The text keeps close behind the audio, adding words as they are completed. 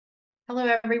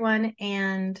Hello, everyone,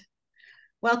 and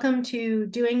welcome to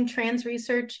Doing Trans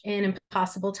Research in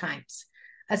Impossible Times.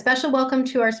 A special welcome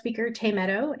to our speaker, Tey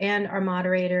Meadow, and our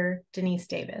moderator, Denise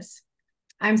Davis.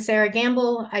 I'm Sarah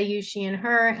Gamble. I use she and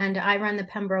her, and I run the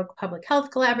Pembroke Public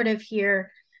Health Collaborative here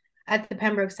at the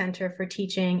Pembroke Center for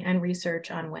Teaching and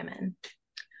Research on Women.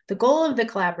 The goal of the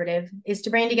collaborative is to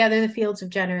bring together the fields of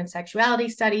gender and sexuality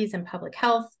studies and public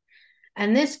health,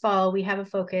 and this fall we have a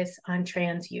focus on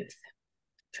trans youth.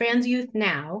 Trans Youth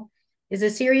Now is a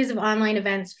series of online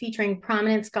events featuring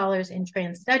prominent scholars in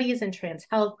trans studies and trans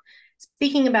health,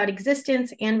 speaking about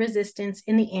existence and resistance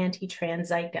in the anti-trans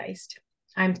zeitgeist.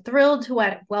 I'm thrilled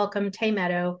to welcome Tey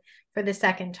Meadow for the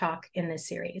second talk in this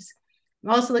series.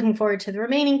 I'm also looking forward to the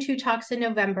remaining two talks in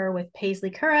November with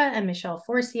Paisley Curra and Michelle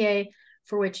Forcier,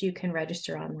 for which you can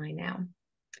register online now.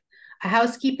 A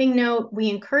housekeeping note, we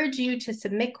encourage you to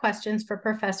submit questions for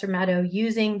Professor Meadow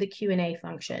using the Q&A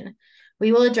function.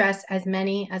 We will address as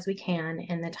many as we can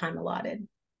in the time allotted.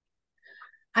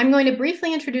 I'm going to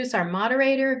briefly introduce our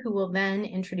moderator, who will then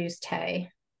introduce Tey.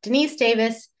 Denise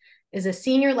Davis is a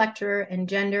senior lecturer in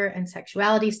gender and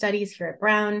sexuality studies here at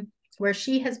Brown, where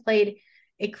she has played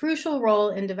a crucial role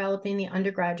in developing the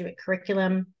undergraduate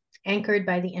curriculum anchored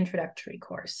by the introductory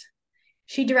course.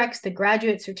 She directs the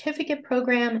graduate certificate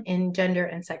program in gender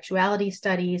and sexuality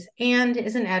studies and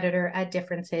is an editor at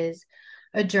Differences,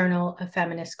 a journal of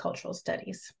feminist cultural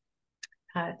studies.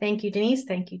 Thank you, Denise.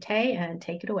 Thank you, Tey, and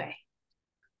take it away.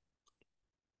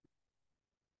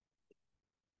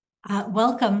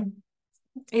 Welcome.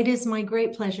 It is my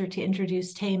great pleasure to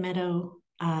introduce Tey Meadow,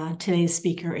 today's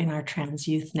speaker in our Trans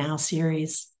Youth Now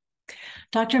series.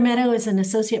 Dr. Meadow is an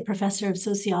associate professor of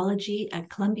sociology at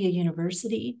Columbia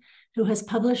University who has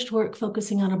published work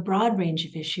focusing on a broad range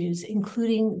of issues,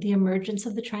 including the emergence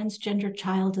of the transgender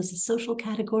child as a social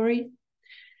category,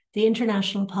 the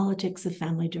international politics of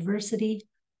family diversity,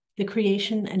 the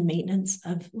creation and maintenance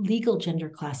of legal gender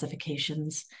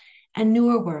classifications, and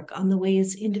newer work on the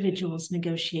ways individuals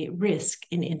negotiate risk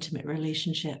in intimate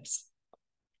relationships.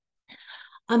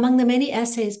 Among the many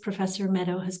essays Professor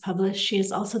Meadow has published, she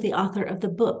is also the author of the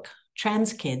book,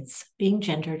 Trans Kids, Being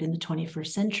Gendered in the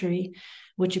 21st Century,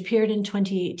 which appeared in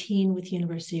 2018 with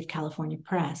University of California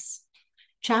Press,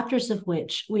 chapters of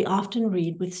which we often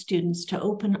read with students to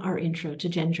open our Intro to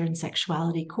Gender and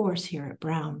Sexuality course here at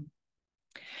Brown.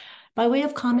 By way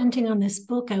of commenting on this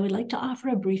book, I would like to offer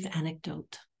a brief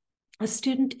anecdote. A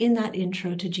student in that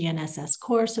Intro to GNSS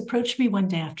course approached me one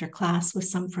day after class with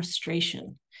some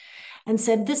frustration and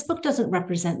said, "This book doesn't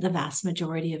represent the vast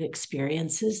majority of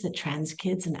experiences that trans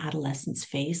kids and adolescents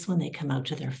face when they come out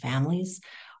to their families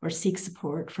or seek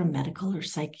support from medical or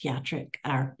psychiatric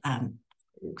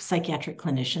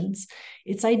clinicians.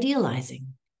 It's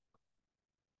idealizing."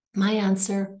 My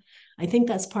answer, I think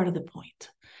that's part of the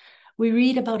point. We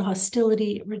read about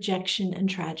hostility, rejection, and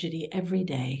tragedy every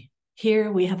day.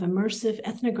 Here we have immersive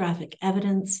ethnographic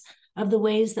evidence of the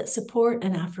ways that support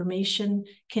and affirmation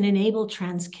can enable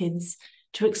trans kids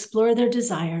to explore their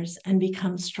desires and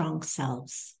become strong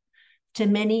selves. To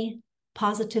many,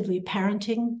 positively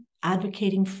parenting,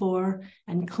 advocating for,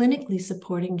 and clinically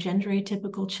supporting gender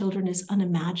atypical children is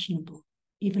unimaginable,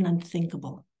 even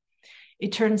unthinkable.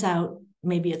 It turns out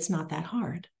maybe it's not that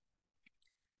hard.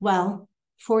 Well,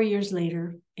 4 years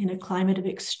later, in a climate of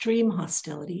extreme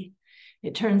hostility,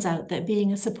 it turns out that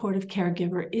being a supportive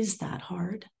caregiver is that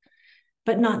hard,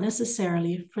 but not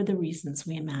necessarily for the reasons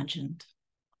we imagined.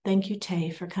 Thank you,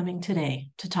 Tey, for coming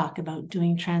today to talk about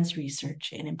doing trans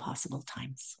research in impossible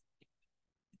times.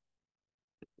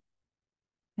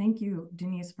 Thank you,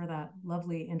 Denise, for that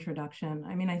lovely introduction.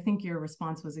 I mean, I think your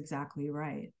response was exactly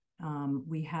right.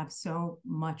 We have so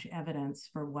much evidence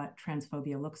for what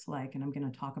transphobia looks like, and I'm going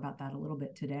to talk about that a little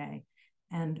bit today,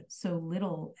 and so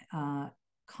little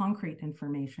concrete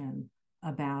information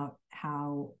about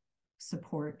how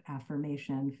support,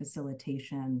 affirmation,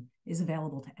 facilitation is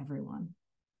available to everyone.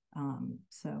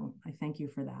 So I thank you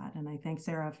for that. And I thank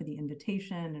Sarah for the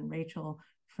invitation and Rachel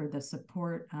for the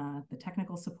support, the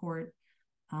technical support,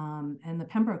 and the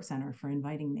Pembroke Center for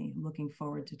inviting me. I'm looking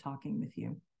forward to talking with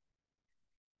you.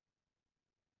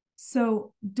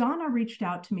 So Donna reached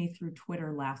out to me through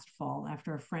Twitter last fall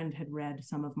after a friend had read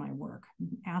some of my work,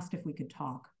 asked if we could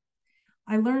talk.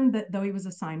 I learned that though he was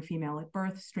assigned female at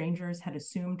birth, strangers had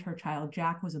assumed her child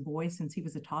Jack was a boy since he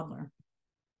was a toddler.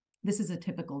 This is a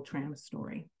typical trans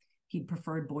story. He'd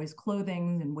preferred boys'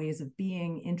 clothing and ways of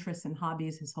being, interests and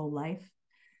hobbies his whole life.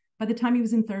 By the time he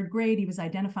was in 3rd grade, he was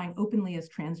identifying openly as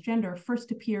transgender, first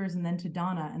to peers and then to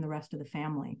Donna and the rest of the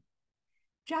family.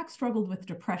 Jack struggled with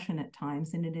depression at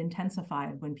times, and it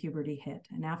intensified when puberty hit.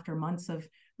 And after months of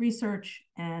research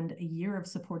and a year of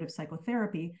supportive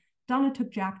psychotherapy, Donna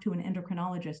took Jack to an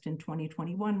endocrinologist in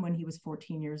 2021 when he was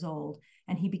 14 years old,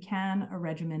 and he began a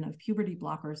regimen of puberty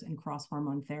blockers and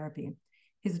cross-hormone therapy.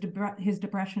 His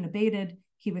depression abated,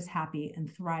 he was happy and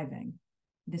thriving.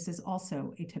 This is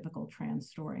also a typical trans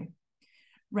story.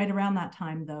 Right around that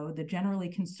time, though, the generally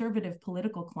conservative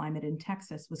political climate in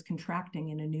Texas was contracting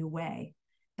in a new way.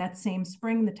 That same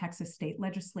spring, the Texas state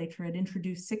legislature had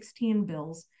introduced 16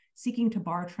 bills seeking to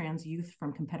bar trans youth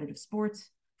from competitive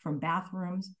sports, from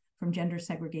bathrooms, from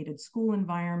gender-segregated school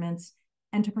environments,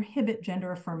 and to prohibit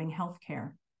gender-affirming health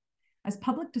care. As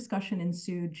public discussion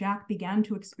ensued, Jack began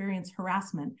to experience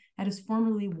harassment at his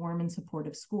formerly warm and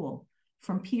supportive school,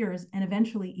 from peers and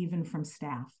eventually even from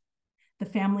staff. The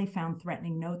family found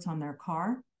threatening notes on their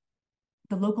car.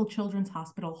 The local children's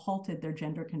hospital halted their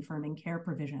gender-confirming care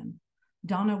provision.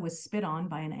 Donna was spit on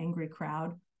by an angry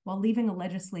crowd while leaving a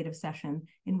legislative session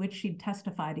in which she'd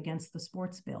testified against the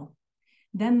sports bill.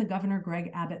 Then the Governor Greg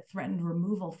Abbott threatened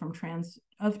removal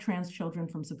of trans children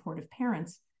from supportive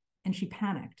parents, and she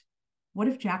panicked. What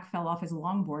if Jack fell off his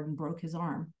longboard and broke his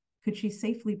arm? Could she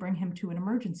safely bring him to an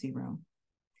emergency room?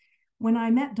 When I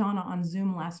met Donna on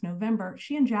Zoom last November,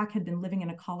 she and Jack had been living in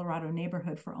a Colorado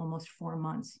neighborhood for almost 4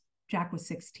 months. Jack was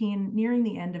 16, nearing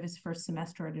the end of his first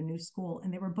semester at a new school,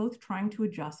 and they were both trying to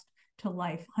adjust to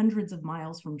life hundreds of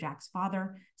miles from Jack's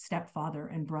father, stepfather,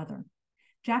 and brother.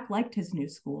 Jack liked his new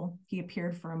school. He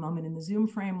appeared for a moment in the Zoom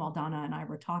frame while Donna and I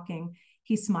were talking.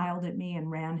 He smiled at me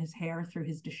and ran his hair through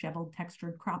his disheveled,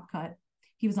 textured crop cut.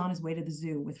 He was on his way to the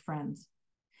zoo with friends.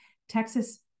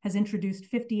 Texas has introduced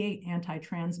 58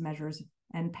 anti-trans measures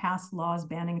and passed laws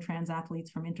banning trans athletes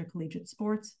from intercollegiate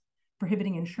sports,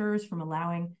 prohibiting insurers from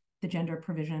allowing the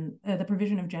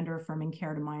provision of gender-affirming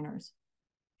care to minors.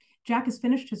 Jack has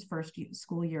finished his first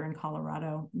school year in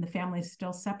Colorado, and the family is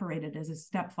still separated as his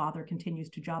stepfather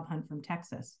continues to job hunt from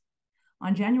Texas.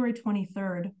 On January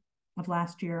 23rd of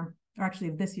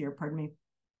this year,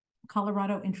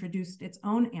 Colorado introduced its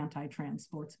own anti-trans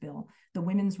sports bill, the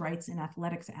Women's Rights in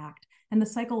Athletics Act, and the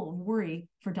cycle of worry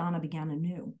for Donna began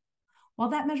anew. While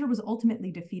that measure was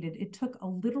ultimately defeated, it took a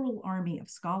literal army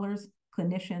of scholars,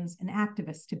 clinicians, and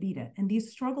activists to beat it, and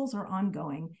these struggles are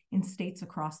ongoing in states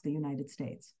across the United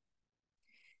States.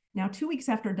 Now, 2 weeks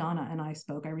after Donna and I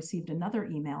spoke, I received another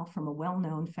email from a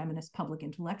well-known feminist public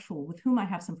intellectual with whom I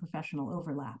have some professional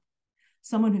overlap.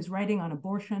 Someone whose writing on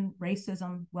abortion,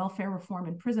 racism, welfare reform,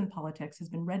 and prison politics has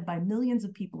been read by millions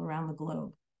of people around the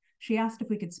globe. She asked if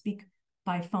we could speak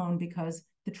by phone because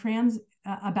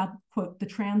about, quote, the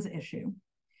trans issue,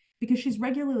 because she's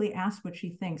regularly asked what she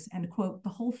thinks, and, quote, the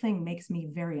whole thing makes me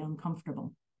very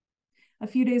uncomfortable. A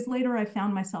few days later, I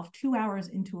found myself 2 hours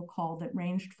into a call that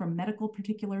ranged from medical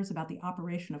particulars about the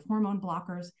operation of hormone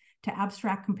blockers to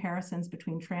abstract comparisons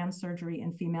between trans surgery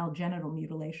and female genital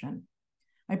mutilation.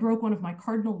 I broke one of my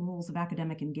cardinal rules of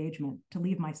academic engagement to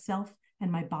leave myself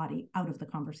and my body out of the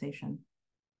conversation.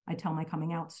 I tell my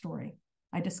coming out story.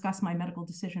 I discuss my medical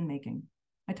decision-making.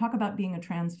 I talk about being a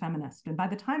trans feminist, and by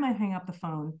the time I hang up the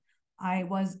phone, I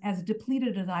was as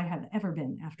depleted as I have ever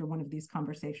been after one of these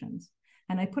conversations.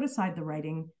 And I put aside the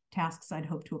writing tasks I'd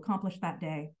hoped to accomplish that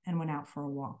day and went out for a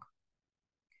walk.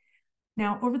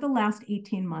 Now, over the last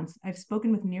 18 months, I've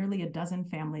spoken with nearly a dozen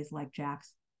families like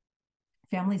Jack's.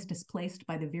 Families displaced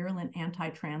by the virulent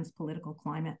anti-trans political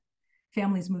climate,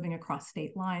 families moving across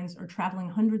state lines or traveling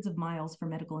hundreds of miles for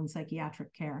medical and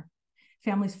psychiatric care,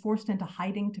 families forced into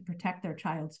hiding to protect their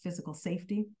child's physical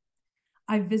safety.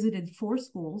 I've visited 4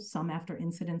 schools, some after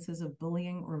incidences of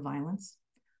bullying or violence.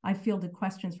 I've fielded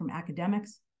questions from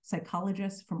academics,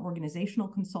 psychologists, from organizational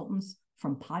consultants,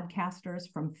 from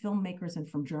podcasters, from filmmakers, and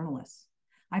from journalists.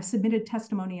 I've submitted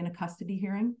testimony in a custody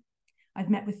hearing.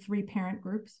 I've met with 3 parent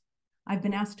groups. I've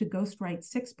been asked to ghostwrite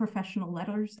 6 professional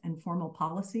letters and formal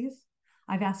policies.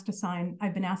 I've been asked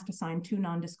to sign 2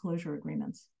 non-disclosure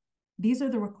agreements. These are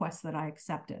the requests that I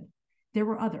accepted. There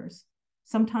were others.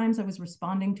 Sometimes I was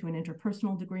responding to an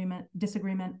interpersonal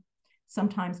disagreement,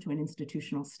 sometimes to an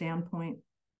institutional standpoint.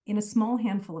 In a small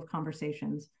handful of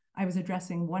conversations, I was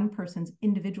addressing one person's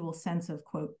individual sense of,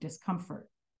 quote, discomfort.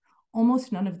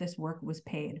 Almost none of this work was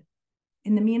paid.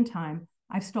 In the meantime,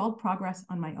 I've stalled progress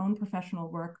on my own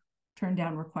professional work, turned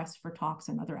down requests for talks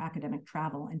and other academic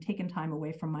travel, and taken time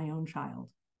away from my own child.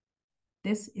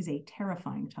 This is a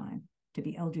terrifying time to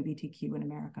be LGBTQ in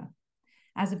America.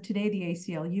 As of today, the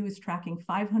ACLU is tracking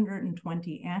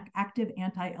 520 active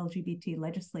anti-LGBT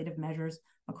legislative measures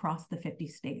across the 50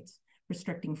 states,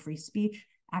 restricting free speech,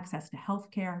 access to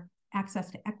healthcare,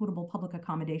 access to equitable public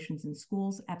accommodations in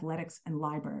schools, athletics, and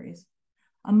libraries.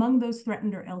 Among those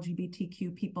threatened are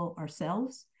LGBTQ people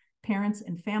ourselves, parents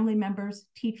and family members,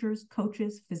 teachers,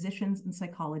 coaches, physicians, and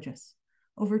psychologists.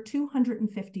 Over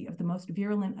 250 of the most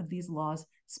virulent of these laws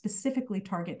specifically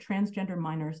target transgender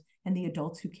minors and the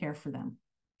adults who care for them.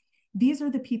 These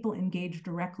are the people engaged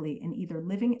directly in either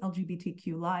living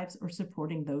LGBTQ lives or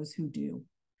supporting those who do.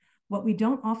 What we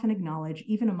don't often acknowledge,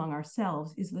 even among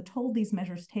ourselves, is the toll these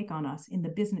measures take on us in the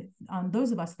business, on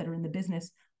those of us that are in the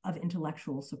business of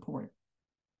intellectual support.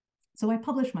 So I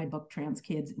published my book, Trans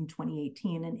Kids, in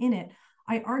 2018, and in it,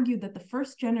 I argued that the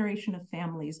first generation of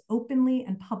families openly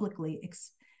and publicly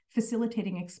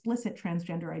facilitating explicit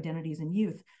transgender identities in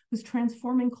youth was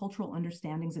transforming cultural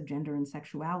understandings of gender and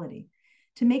sexuality.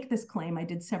 To make this claim, I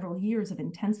did several years of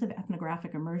intensive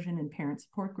ethnographic immersion in parent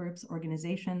support groups,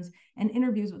 organizations, and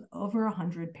interviews with over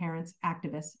 100 parents,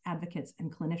 activists, advocates, and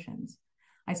clinicians.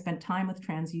 I spent time with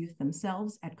trans youth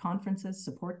themselves at conferences,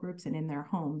 support groups, and in their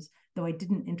homes, though I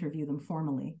didn't interview them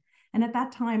formally. And at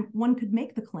that time, one could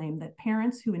make the claim that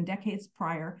parents who in decades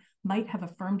prior might have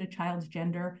affirmed a child's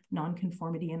gender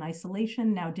nonconformity in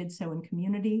isolation now did so in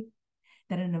community,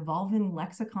 that an evolving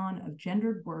lexicon of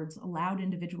gendered words allowed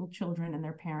individual children and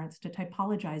their parents to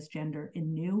typologize gender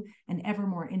in new and ever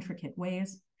more intricate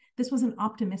ways. This was an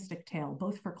optimistic tale,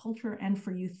 both for culture and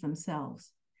for youth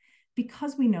themselves.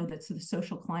 Because we know that the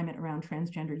social climate around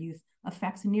transgender youth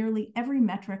affects nearly every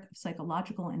metric of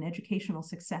psychological and educational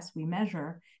success we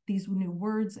measure, these new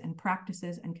words and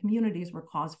practices and communities were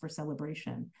cause for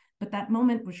celebration. But that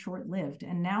moment was short-lived,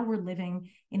 and now we're living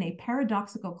in a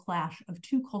paradoxical clash of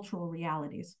two cultural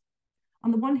realities.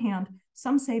 On the one hand,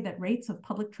 some say that rates of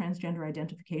public transgender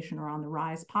identification are on the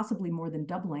rise, possibly more than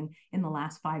doubling in the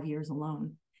last 5 years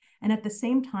alone. And at the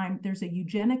same time, there's a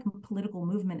eugenic political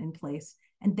movement in place,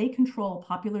 and they control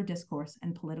popular discourse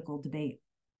and political debate.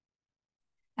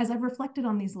 As I've reflected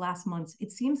on these last months,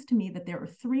 it seems to me that there are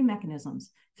three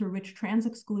mechanisms through which trans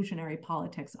exclusionary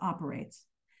politics operates.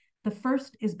 The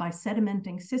first is by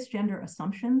sedimenting cisgender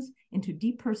assumptions into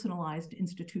depersonalized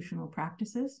institutional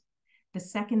practices. The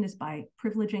second is by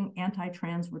privileging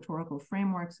anti-trans rhetorical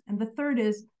frameworks. And the third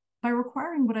is by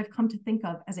requiring what I've come to think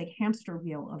of as a hamster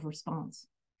wheel of response.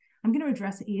 I'm going to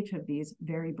address each of these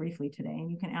very briefly today,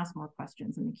 and you can ask more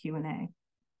questions in the Q&A.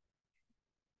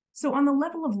 So on the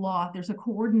level of law, there's a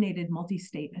coordinated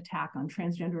multi-state attack on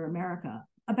transgender America,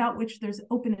 about which there's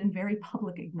open and very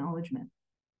public acknowledgement.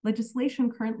 Legislation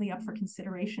currently up for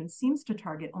consideration seems to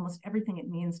target almost everything it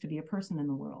means to be a person in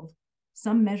the world.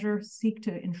 Some measures seek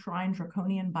to enshrine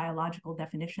draconian biological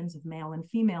definitions of male and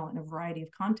female in a variety of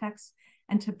contexts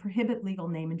and to prohibit legal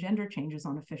name and gender changes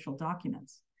on official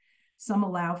documents. Some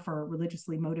allow for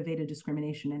religiously motivated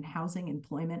discrimination in housing,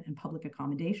 employment, and public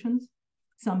accommodations.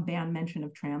 Some ban mention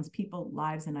of trans people,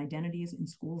 lives, and identities in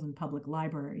schools and public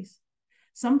libraries.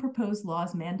 Some proposed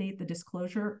laws mandate the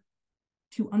disclosure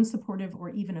to unsupportive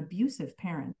or even abusive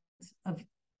parents of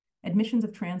admissions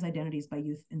of trans identities by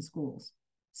youth in schools.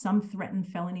 Some threaten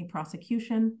felony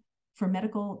prosecution for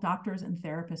medical doctors and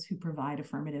therapists who provide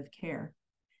affirmative care.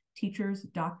 Teachers,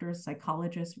 doctors,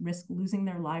 psychologists risk losing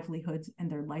their livelihoods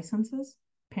and their licenses.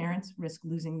 Parents risk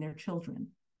losing their children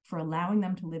for allowing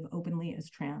them to live openly as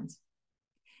trans.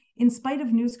 In spite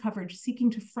of news coverage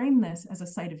seeking to frame this as a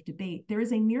site of debate, there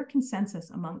is a near consensus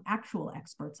among actual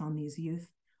experts on these youth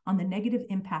on the negative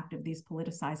impact of these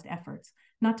politicized efforts,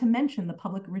 not to mention the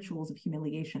public rituals of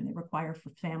humiliation they require for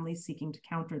families seeking to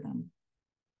counter them.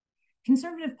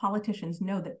 Conservative politicians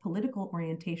know that political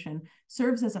orientation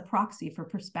serves as a proxy for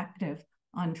perspective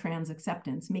on trans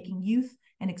acceptance, making youth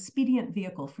an expedient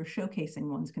vehicle for showcasing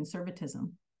one's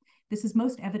conservatism. This is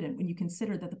most evident when you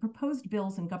consider that the proposed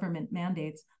bills and government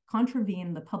mandates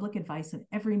contravene the public advice of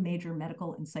every major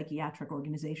medical and psychiatric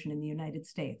organization in the United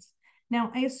States. Now,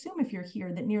 I assume if you're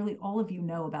here that nearly all of you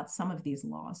know about some of these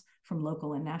laws from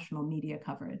local and national media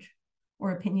coverage,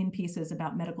 or opinion pieces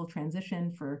about medical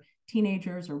transition for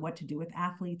teenagers or what to do with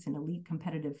athletes in elite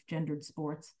competitive gendered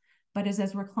sports. But as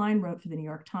Ezra Klein wrote for the New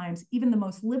York Times, even the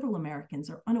most liberal Americans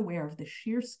are unaware of the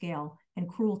sheer scale and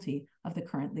cruelty of the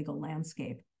current legal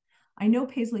landscape. I know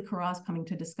Paisley Carra is coming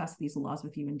to discuss these laws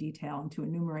with you in detail and to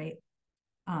enumerate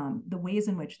the ways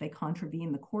in which they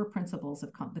contravene the core principles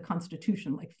of the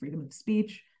Constitution, like freedom of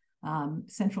speech,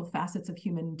 central facets of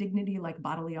human dignity, like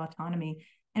bodily autonomy,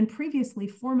 and previously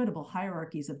formidable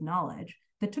hierarchies of knowledge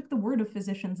that took the word of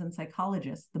physicians and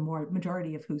psychologists, the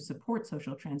majority of who support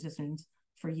social transitions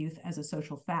for youth, as a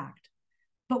social fact.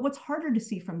 But what's harder to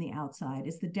see from the outside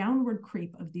is the downward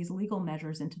creep of these legal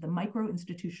measures into the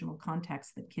micro-institutional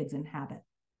context that kids inhabit.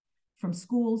 From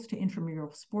schools to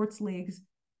intramural sports leagues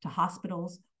to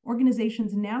hospitals,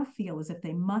 organizations now feel as if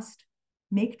they must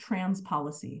make trans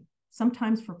policy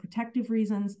sometimes for protective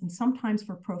reasons, and sometimes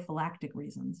for prophylactic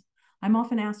reasons. I'm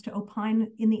often asked to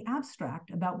opine in the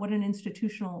abstract about what an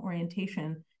institutional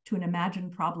orientation to an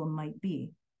imagined problem might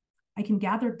be. I can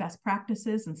gather best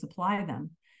practices and supply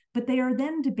them, but they are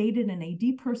then debated in a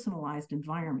depersonalized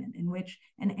environment in which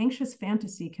an anxious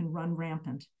fantasy can run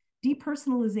rampant.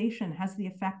 Depersonalization has the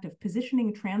effect of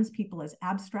positioning trans people as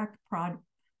abstract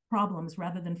problems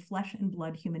rather than flesh and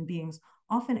blood human beings,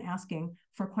 often asking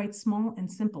for quite small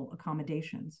and simple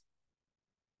accommodations.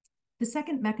 The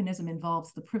second mechanism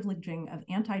involves the privileging of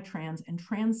anti-trans and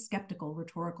trans-skeptical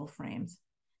rhetorical frames.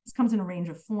 This comes in a range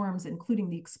of forms, including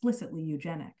the explicitly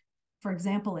eugenic. For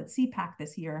example, at CPAC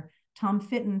this year, Tom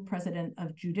Fitton, president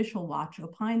of Judicial Watch,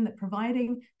 opined that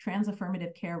providing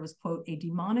trans-affirmative care was, quote, a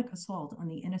demonic assault on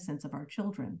the innocence of our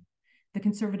children. The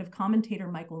conservative commentator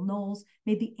Michael Knowles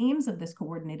made the aims of this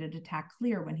coordinated attack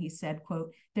clear when he said,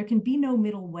 quote, there can be no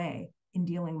middle way in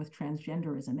dealing with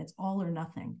transgenderism. It's all or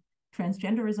nothing.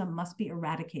 Transgenderism must be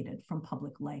eradicated from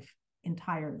public life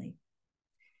entirely.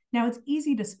 Now, it's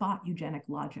easy to spot eugenic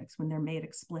logics when they're made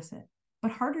explicit,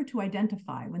 but harder to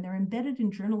identify when they're embedded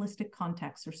in journalistic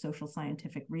contexts or social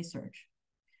scientific research.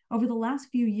 Over the last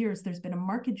few years, there's been a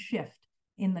marked shift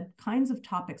in the kinds of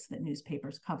topics that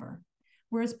newspapers cover.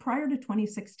 Whereas prior to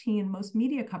 2016, most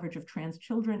media coverage of trans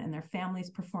children and their families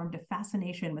performed a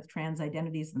fascination with trans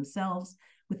identities themselves,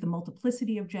 with the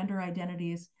multiplicity of gender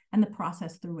identities, and the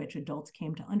process through which adults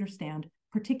came to understand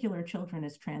particular children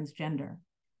as transgender,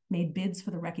 made bids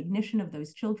for the recognition of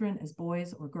those children as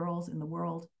boys or girls in the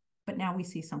world, but now we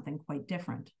see something quite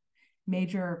different.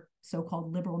 Major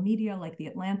so-called liberal media like The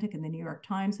Atlantic and The New York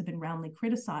Times have been roundly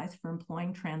criticized for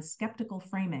employing trans-skeptical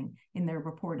framing in their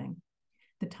reporting.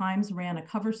 The Times ran a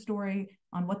cover story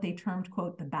on what they termed,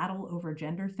 quote, the battle over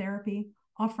gender therapy,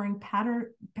 offering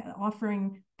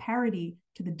parody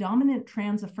to the dominant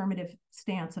trans-affirmative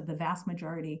stance of the vast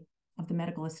majority of the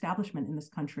medical establishment in this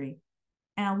country,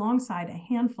 and alongside a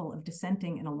handful of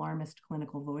dissenting and alarmist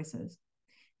clinical voices.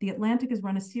 The Atlantic has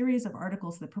run a series of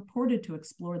articles that purported to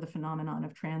explore the phenomenon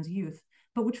of trans youth,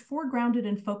 but which foregrounded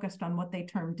and focused on what they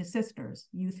termed desisters,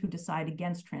 youth who decide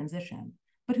against transition,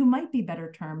 but who might be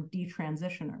better termed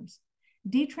detransitioners.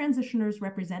 Detransitioners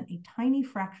represent a tiny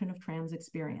fraction of trans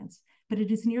experience, but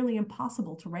it is nearly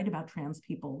impossible to write about trans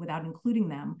people without including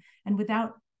them and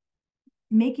without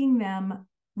making them,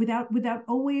 without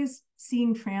always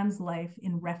seeing trans life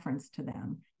in reference to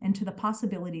them and to the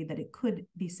possibility that it could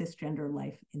be cisgender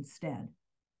life instead.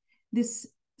 This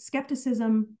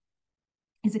skepticism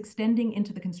is extending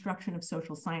into the construction of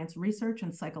social science research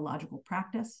and psychological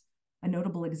practice. A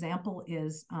notable example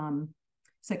is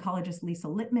psychologist Lisa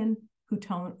Littman,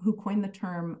 who coined the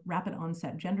term rapid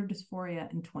onset gender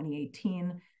dysphoria in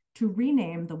 2018 to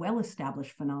rename the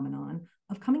well-established phenomenon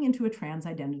of coming into a trans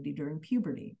identity during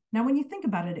puberty. Now, when you think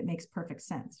about it, it makes perfect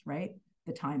sense, right?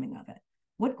 The timing of it.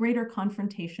 What greater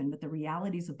confrontation with the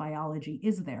realities of biology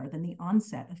is there than the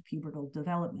onset of pubertal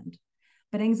development?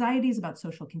 But anxieties about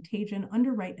social contagion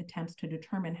underwrite attempts to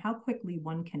determine how quickly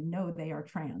one can know they are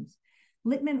trans.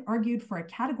 Littman argued for a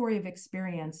category of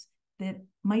experience that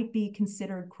might be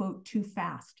considered, quote, too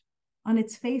fast. On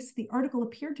its face, the article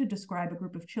appeared to describe a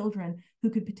group of children who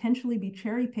could potentially be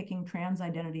cherry-picking trans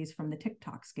identities from the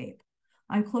TikTok-scape.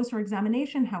 On closer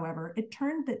examination, however, it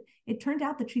turned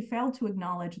out that she failed to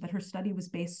acknowledge that her study was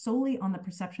based solely on the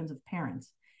perceptions of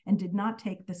parents and did not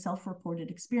take the self-reported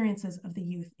experiences of the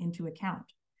youth into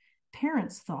account.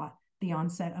 Parents thought the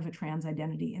onset of a trans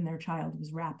identity in their child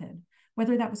was rapid.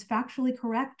 Whether that was factually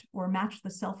correct or matched the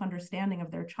self-understanding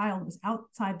of their child was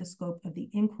outside the scope of the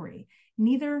inquiry.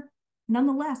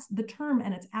 Nonetheless, the term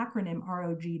and its acronym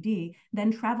ROGD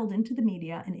then traveled into the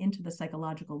media and into the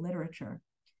psychological literature.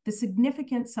 The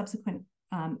significant subsequent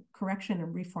correction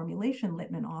and reformulation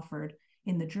Littman offered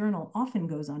in the journal often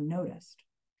goes unnoticed.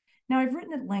 Now, I've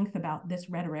written at length about this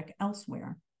rhetoric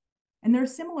elsewhere, and there are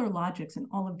similar logics in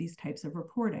all of these types of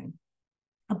reporting.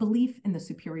 A belief in the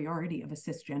superiority of a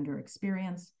cisgender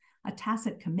experience, a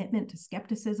tacit commitment to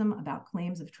skepticism about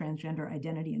claims of transgender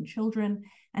identity in children,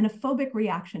 and a phobic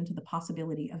reaction to the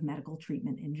possibility of medical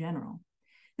treatment in general.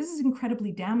 This is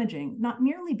incredibly damaging, not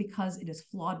merely because it is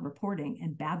flawed reporting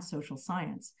and bad social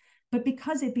science, but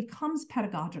because it becomes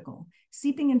pedagogical,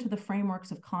 seeping into the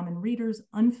frameworks of common readers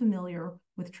unfamiliar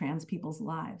with trans people's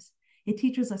lives. It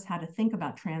teaches us how to think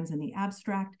about trans in the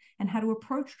abstract and how to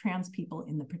approach trans people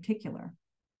in the particular.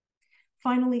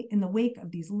 Finally, in the wake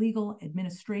of these legal,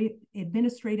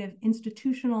 administrative,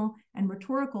 institutional, and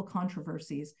rhetorical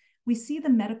controversies, we see the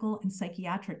medical and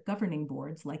psychiatric governing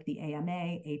boards like the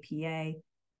AMA, APA,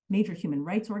 major human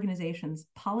rights organizations,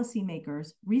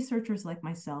 policymakers, researchers like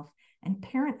myself, and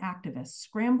parent activists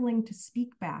scrambling to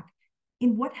speak back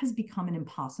in what has become an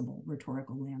impossible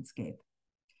rhetorical landscape.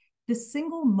 The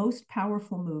single most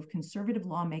powerful move conservative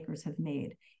lawmakers have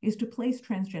made is to place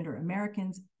transgender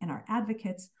Americans and our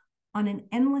advocates on an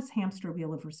endless hamster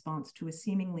wheel of response to a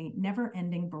seemingly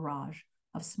never-ending barrage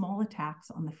of small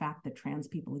attacks on the fact that trans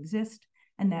people exist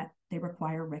and that they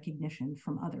require recognition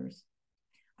from others.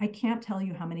 I can't tell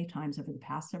you how many times over the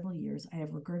past several years I have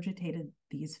regurgitated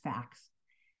these facts,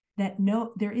 that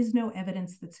there is no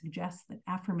evidence that suggests that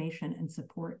affirmation and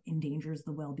support endangers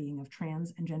the well-being of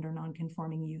trans and gender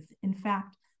nonconforming youth. In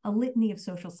fact, a litany of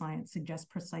social science suggests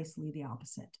precisely the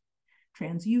opposite.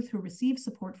 Trans youth who receive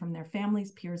support from their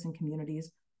families, peers, and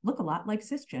communities look a lot like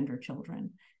cisgender children.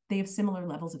 They have similar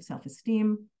levels of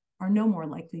self-esteem, are no more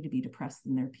likely to be depressed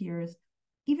than their peers.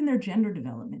 Even their gender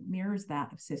development mirrors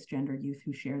that of cisgender youth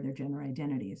who share their gender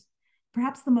identities.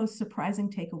 Perhaps the most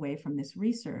surprising takeaway from this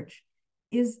research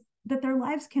is that their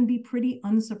lives can be pretty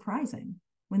unsurprising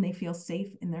when they feel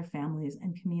safe in their families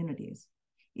and communities.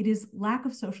 It is lack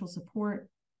of social support,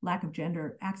 lack of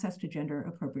access to gender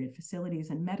appropriate facilities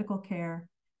and medical care,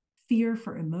 fear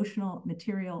for emotional,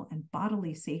 material, and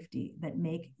bodily safety that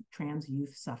make trans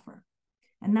youth suffer.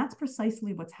 And that's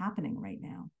precisely what's happening right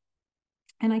now.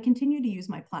 And I continue to use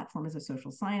my platform as a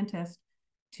social scientist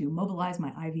to mobilize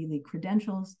my Ivy League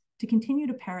credentials to continue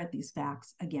to parrot these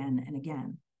facts again and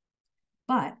again.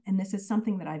 But, and this is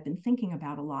something that I've been thinking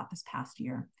about a lot this past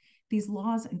year, these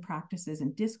laws and practices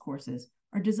and discourses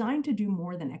are designed to do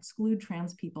more than exclude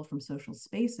trans people from social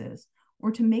spaces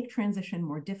or to make transition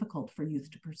more difficult for youth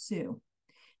to pursue.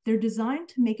 They're designed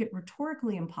to make it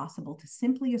rhetorically impossible to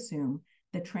simply assume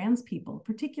that trans people,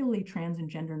 particularly trans and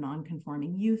gender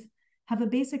nonconforming youth, have a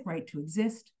basic right to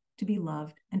exist, to be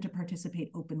loved, and to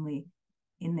participate openly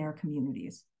in their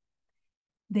communities.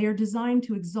 They are designed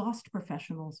to exhaust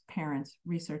professionals, parents,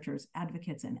 researchers,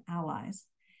 advocates, and allies.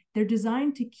 They're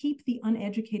designed to keep the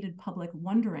uneducated public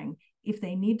wondering if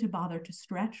they need to bother to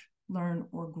stretch, learn,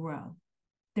 or grow.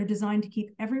 They're designed to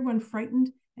keep everyone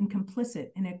frightened and complicit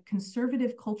in a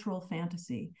conservative cultural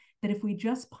fantasy that if we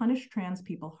just punish trans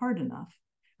people hard enough,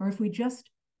 or if we just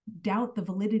doubt the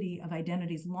validity of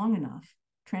identities long enough,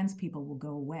 trans people will go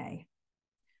away.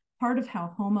 Part of how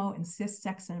homo and cis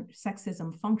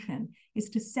sexism function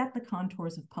is to set the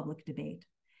contours of public debate.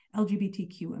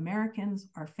 LGBTQ Americans,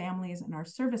 our families, and our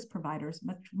service providers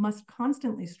must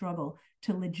constantly struggle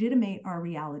to legitimate our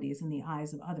realities in the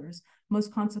eyes of others,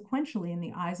 most consequentially in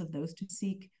the eyes of those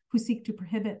who seek to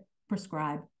prohibit,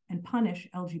 prescribe, and punish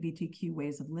LGBTQ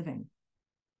ways of living.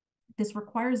 This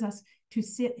requires us to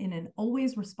sit in an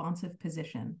always responsive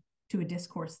position to a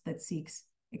discourse that seeks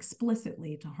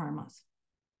explicitly to harm us.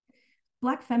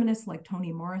 Black feminists like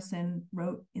Toni Morrison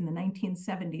wrote in the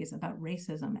 1970s about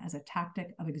racism as a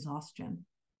tactic of exhaustion.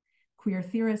 Queer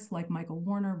theorists like Michael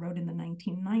Warner wrote in the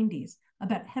 1990s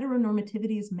about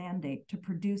heteronormativity's mandate to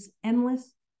produce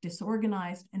endless,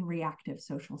 disorganized, and reactive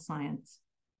social science.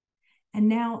 And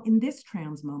now, in this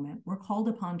trans moment, we're called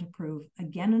upon to prove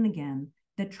again and again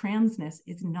that transness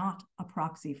is not a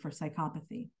proxy for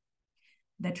psychopathy,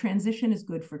 that transition is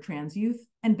good for trans youth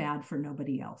and bad for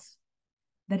nobody else,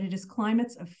 that it is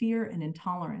climates of fear and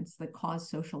intolerance that cause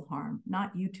social harm,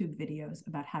 not YouTube videos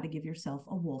about how to give yourself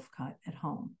a wolf cut at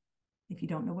home. If you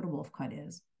don't know what a wolf cut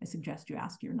is, I suggest you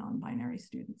ask your non-binary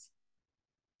students.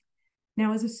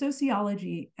 Now, as a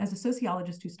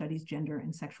sociologist who studies gender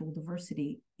and sexual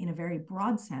diversity in a very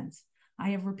broad sense, I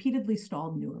have repeatedly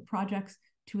stalled newer projects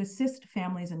to assist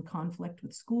families in conflict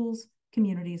with schools,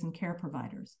 communities, and care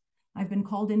providers. I've been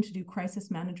called in to do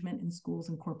crisis management in schools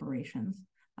and corporations.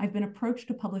 I've been approached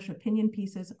to publish opinion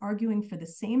pieces arguing for the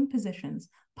same positions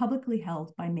publicly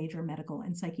held by major medical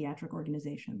and psychiatric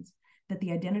organizations, that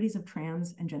the identities of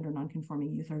trans and gender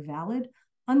nonconforming youth are valid,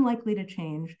 unlikely to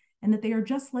change, and that they are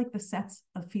just like the sets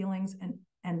of feelings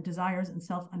and desires and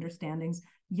self-understandings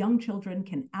young children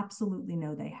can absolutely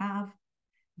know they have,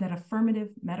 that affirmative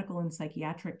medical and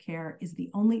psychiatric care is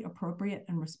the only appropriate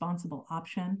and responsible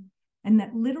option, and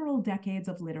that literal decades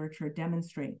of literature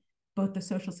demonstrate both the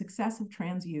social success of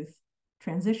trans youth,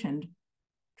 transitioned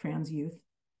trans youth,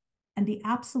 and the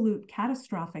absolute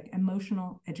catastrophic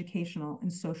emotional, educational,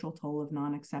 and social toll of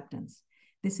non-acceptance.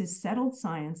 This is settled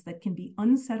science that can be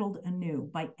unsettled anew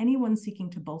by anyone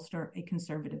seeking to bolster a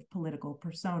conservative political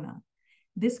persona.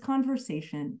 This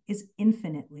conversation is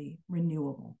infinitely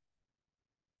renewable.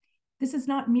 This is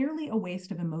not merely a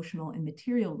waste of emotional and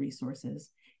material resources.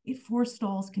 It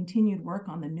forestalls continued work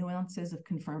on the nuances of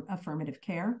affirmative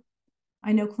care.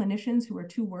 I know clinicians who are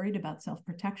too worried about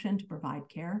self-protection to provide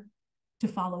care. to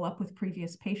follow up with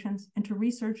previous patients, and to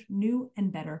research new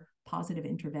and better positive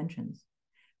interventions.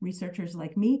 Researchers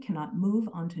like me cannot move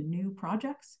onto new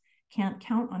projects, can't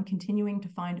count on continuing to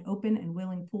find open and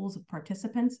willing pools of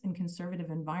participants in conservative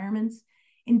environments.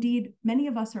 Indeed, many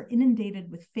of us are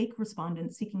inundated with fake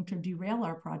respondents seeking to derail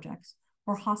our projects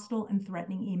or hostile and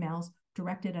threatening emails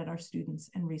directed at our students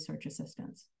and research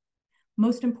assistants.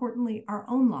 Most importantly, our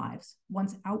own lives,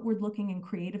 once outward-looking and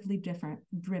creatively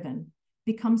driven,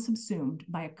 become subsumed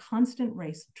by a constant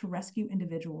race to rescue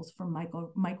individuals from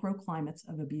microclimates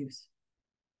of abuse.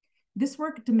 This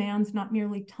work demands not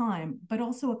merely time, but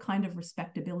also a kind of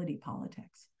respectability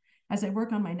politics. As I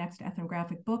work on my next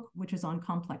ethnographic book, which is on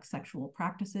complex sexual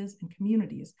practices and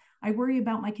communities, I worry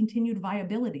about my continued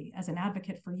viability as an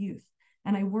advocate for youth,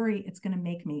 and I worry it's going to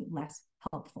make me less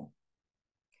helpful.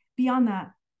 Beyond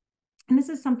that, and this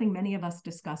is something many of us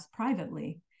discuss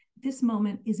privately, this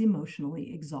moment is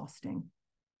emotionally exhausting.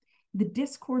 The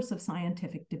discourse of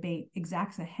scientific debate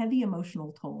exacts a heavy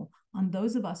emotional toll on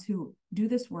those of us who do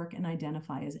this work and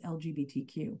identify as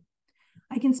LGBTQ.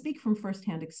 I can speak from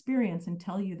firsthand experience and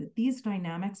tell you that these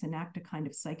dynamics enact a kind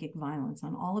of psychic violence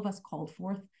on all of us called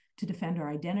forth to defend our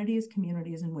identities,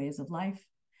 communities, and ways of life,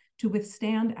 to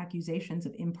withstand accusations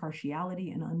of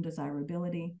impartiality and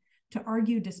undesirability, to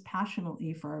argue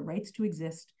dispassionately for our rights to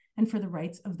exist and for the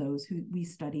rights of those who we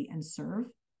study and serve,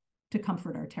 to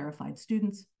comfort our terrified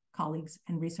students, colleagues,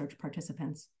 and research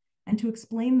participants, and to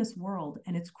explain this world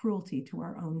and its cruelty to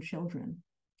our own children.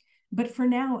 But for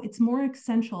now, it's more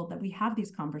essential that we have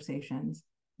these conversations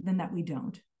than that we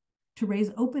don't. To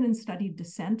raise open and studied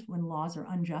dissent when laws are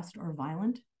unjust or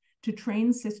violent, to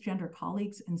train cisgender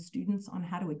colleagues and students on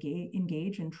how to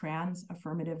engage in trans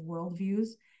affirmative worldviews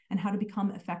and how to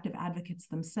become effective advocates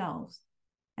themselves,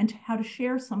 and how to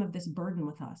share some of this burden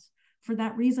with us. For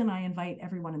that reason, I invite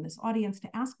everyone in this audience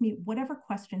to ask me whatever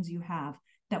questions you have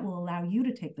that will allow you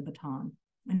to take the baton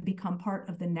and become part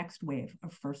of the next wave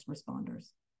of first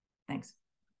responders. Thanks.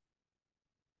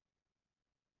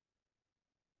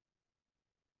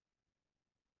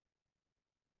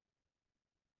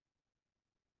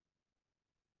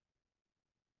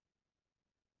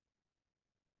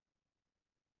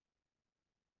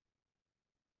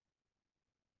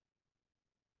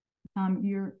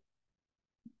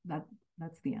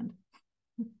 That's the end.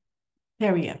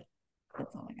 There we go.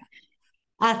 That's all I got.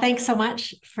 Thanks so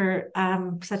much for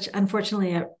such,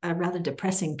 unfortunately, a rather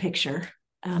depressing picture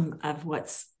of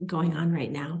what's going on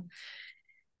right now.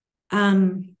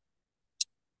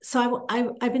 So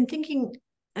I've been thinking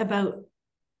about,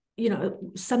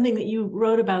 something that you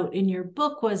wrote about in your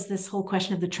book was this whole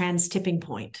question of the trans tipping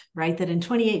point, right? That in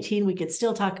 2018, we could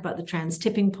still talk about the trans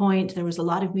tipping point. There was a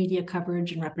lot of media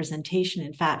coverage and representation.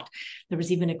 In fact, there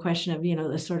was even a question of,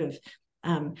 the sort of,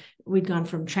 we'd gone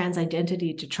from trans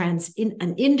identity to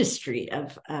an industry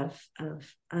of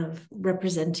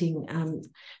representing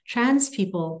trans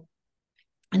people.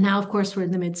 And now, of course, we're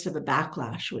in the midst of a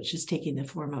backlash, which is taking the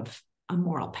form of a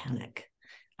moral panic.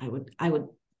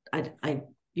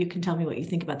 You can tell me what you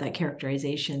think about that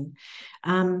characterization.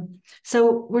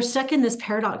 So we're stuck in this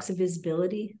paradox of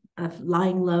visibility, of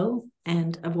lying low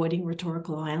and avoiding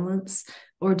rhetorical violence,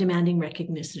 or demanding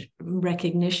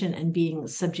recognition and being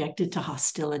subjected to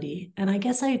hostility. And I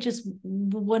guess I just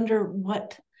wonder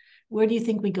where do you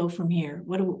think we go from here?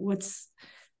 Where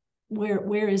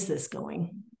is this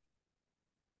going?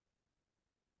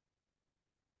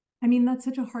 I mean, that's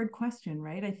such a hard question,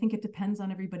 right? I think it depends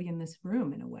on everybody in this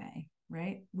room in a way,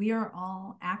 right? We are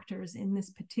all actors in this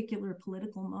particular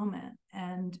political moment.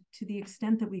 And to the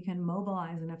extent that we can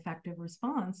mobilize an effective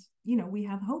response, we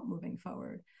have hope moving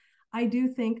forward. I do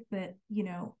think that,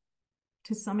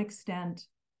 to some extent,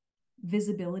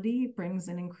 visibility brings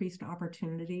an increased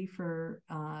opportunity for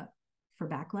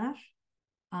backlash.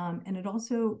 And it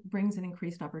also brings an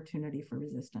increased opportunity for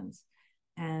resistance.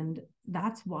 And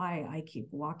that's why I keep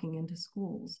walking into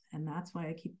schools, and that's why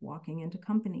I keep walking into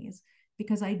companies,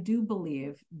 because I do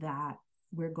believe that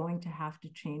we're going to have to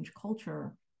change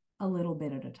culture a little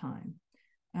bit at a time.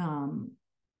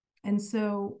 And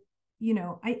so,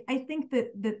 I think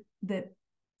that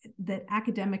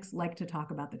academics like to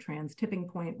talk about the trans tipping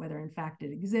point, whether in fact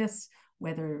it exists,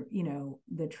 whether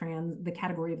the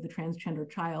category of the transgender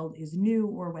child is new,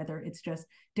 or whether it's just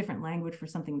different language for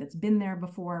something that's been there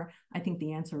before. I think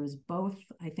the answer is both.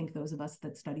 I think those of us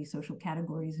that study social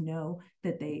categories know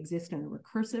that they exist in a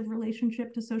recursive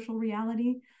relationship to social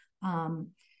reality. And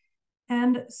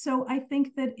so I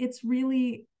think that it's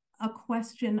really a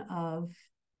question of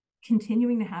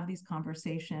continuing to have these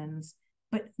conversations,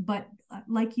 but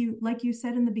like you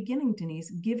said in the beginning,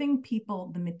 Denise, giving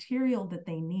people the material that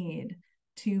they need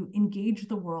to engage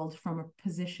the world from a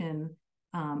position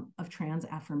of trans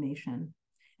affirmation,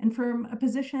 and from a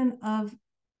position of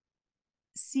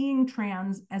seeing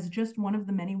trans as just one of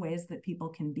the many ways that people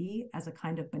can be, as a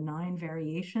kind of benign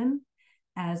variation,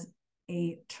 as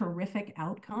a terrific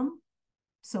outcome,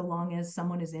 so long as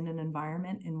someone is in an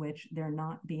environment in which they're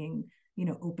not being,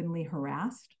 openly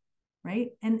harassed, right?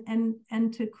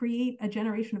 And to create a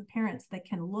generation of parents that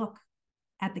can look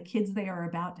at the kids they are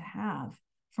about to have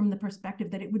from the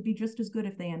perspective that it would be just as good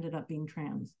if they ended up being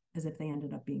trans as if they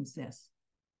ended up being cis.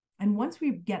 And once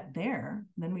we get there,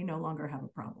 then we no longer have a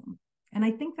problem. And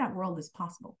I think that world is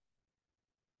possible.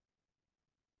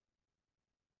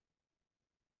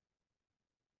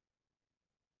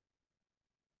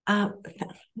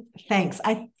 Thanks.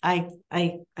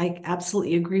 I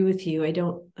absolutely agree with you. I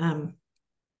don't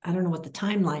know what the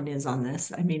timeline is on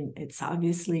this. I mean, it's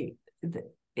obviously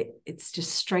it's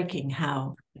just striking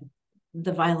how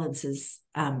the violence is.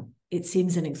 It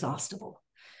seems inexhaustible.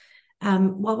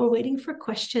 While we're waiting for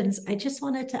questions, I just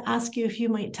wanted to ask you if you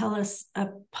might tell us a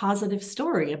positive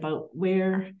story about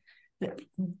where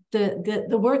the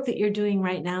work that you're doing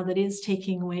right now that is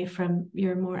taking away from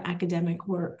your more academic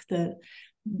work,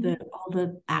 all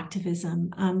the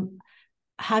activism.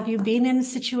 Have you been in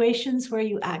situations where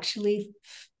you actually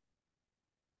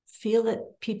feel that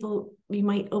you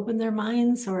might open their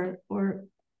minds, or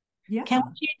yeah, can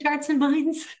we change hearts and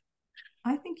minds?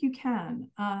 I think you can.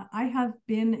 I have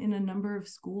been in a number of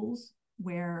schools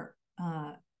where,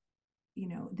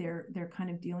 they're kind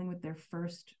of dealing with their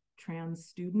first trans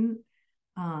student,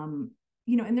 and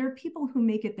there are people who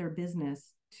make it their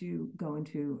business to go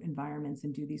into environments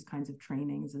and do these kinds of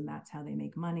trainings, and that's how they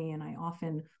make money. And I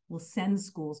often will send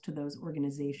schools to those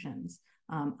organizations.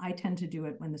 I tend to do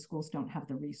it when the schools don't have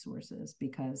the resources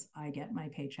because I get my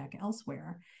paycheck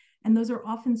elsewhere. And those are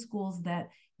often schools that,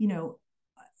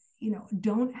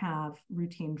 don't have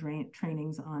routine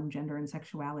trainings on gender and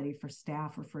sexuality for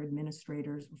staff or for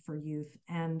administrators or for youth.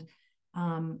 And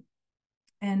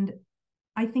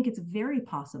I think it's very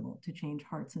possible to change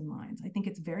hearts and minds. I think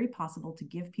it's very possible to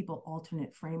give people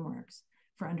alternate frameworks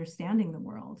for understanding the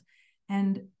world.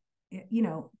 And,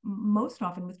 most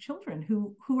often with children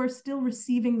who are still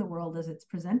receiving the world as it's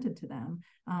presented to them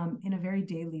in a very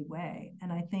daily way.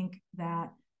 And I think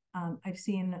that I've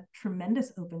seen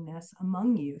tremendous openness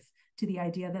among youth to the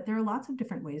idea that there are lots of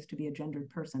different ways to be a gendered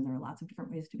person. There are lots of different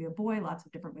ways to be a boy, lots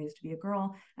of different ways to be a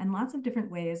girl, and lots of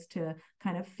different ways to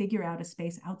kind of figure out a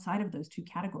space outside of those two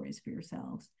categories for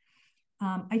yourselves.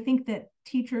 I think that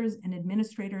teachers and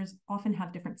administrators often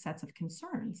have different sets of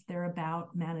concerns. They're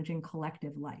about managing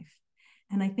collective life.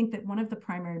 And I think that one of the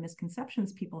primary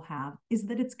misconceptions people have is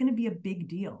that it's going to be a big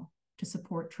deal to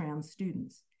support trans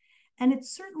students. And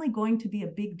it's certainly going to be a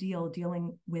big deal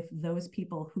dealing with those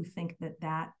people who think that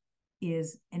that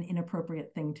is an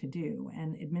inappropriate thing to do.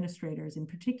 And administrators in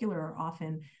particular are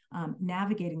often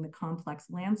navigating the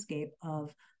complex landscape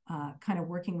of kind of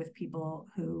working with people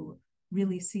who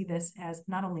really see this as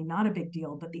not only not a big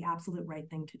deal, but the absolute right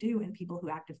thing to do, and people who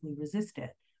actively resist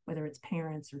it, whether it's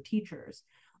parents or teachers.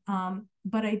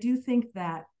 But I do think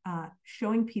that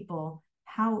showing people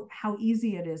how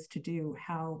easy it is to do,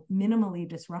 how minimally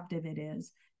disruptive it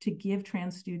is to give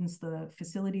trans students the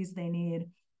facilities they need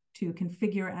to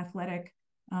configure athletic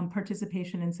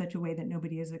participation in such a way that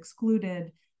nobody is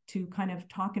excluded, to kind of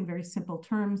talk in very simple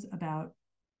terms about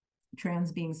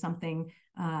trans being something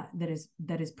that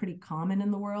is pretty common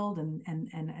in the world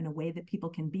and a way that people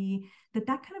can be, that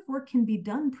kind of work can be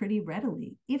done pretty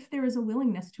readily if there is a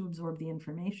willingness to absorb the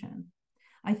information.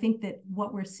 I think that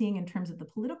what we're seeing in terms of the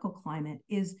political climate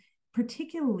is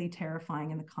particularly terrifying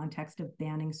in the context of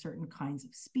banning certain kinds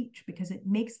of speech, because it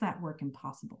makes that work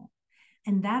impossible.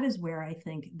 And that is where I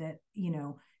think that,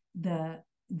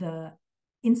 the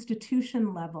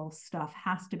institution level stuff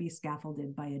has to be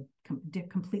scaffolded by a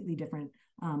completely different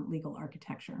legal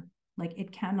architecture. Like,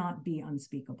 it cannot be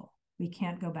unspeakable. We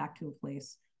can't go back to a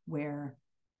place where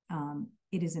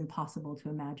it is impossible to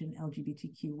imagine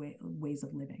LGBTQ ways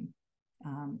of living.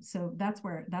 So that's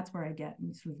where I get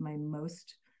sort of my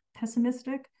most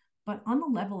pessimistic. But on the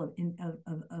level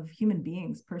of human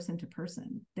beings, person to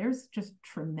person, there's just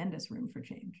tremendous room for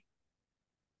change.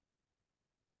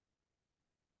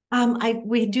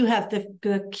 We do have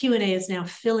the Q&A is now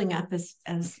filling up as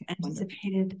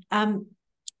anticipated.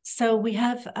 So we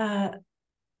have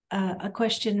a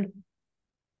question.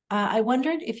 I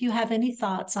wondered if you have any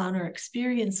thoughts on or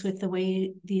experience with the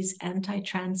way these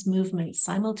anti-trans movements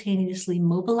simultaneously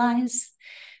mobilize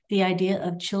the idea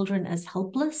of children as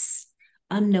helpless,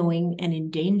 unknowing, and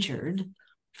endangered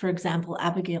For example,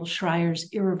 Abigail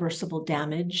Schreier's Irreversible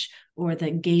Damage, or the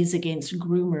Gays Against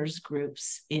Groomers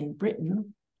groups in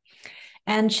Britain,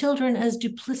 and children as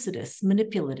duplicitous,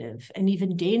 manipulative, and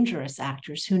even dangerous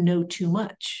actors who know too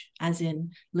much, as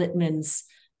in Littman's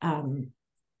ROGD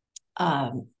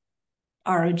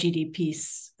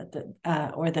piece,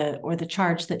 or the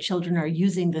charge that children are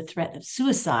using the threat of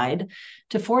suicide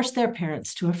to force their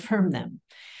parents to affirm them.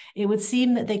 It would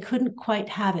seem that they couldn't quite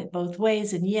have it both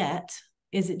ways, and yet,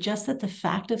 is it just that the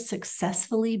fact of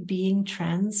successfully being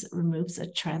trans removes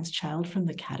a trans child from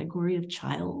the category of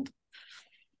child?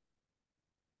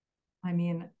 I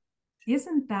mean,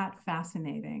 isn't that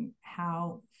fascinating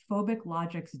how phobic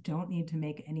logics don't need to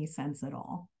make any sense at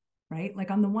all, right?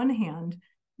 Like on the one hand,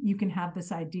 you can have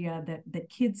this idea that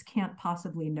kids can't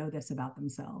possibly know this about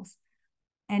themselves.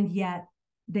 And yet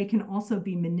they can also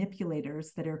be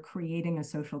manipulators that are creating a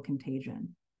social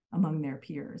contagion among their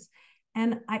peers.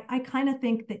 And I kind of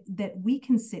think that we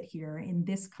can sit here in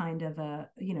this kind of a,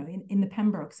 in the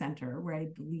Pembroke Center, where I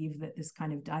believe that this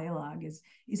kind of dialogue is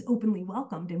openly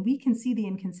welcomed, and we can see the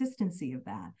inconsistency of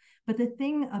that. But the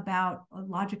thing about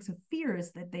logics of fear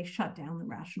is that they shut down the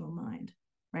rational mind,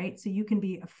 right? So you can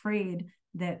be afraid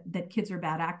that kids are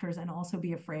bad actors, and also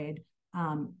be afraid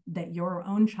that your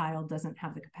own child doesn't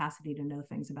have the capacity to know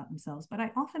things about themselves. But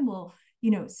I often will,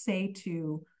 say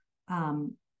to,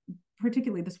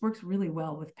 particularly, this works really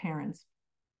well with parents,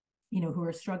 who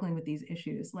are struggling with these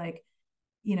issues. Like,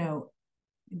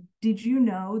 did you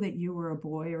know that you were a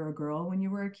boy or a girl when you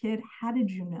were a kid? How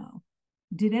did you know?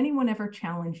 Did anyone ever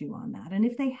challenge you on that? And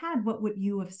if they had, what would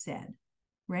you have said?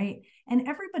 Right? And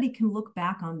everybody can look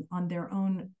back on their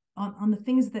own, on the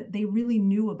things that they really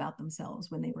knew about themselves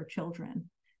when they were children.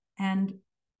 And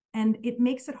it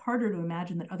makes it harder to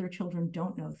imagine that other children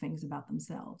don't know things about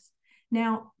themselves.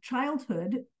 Now,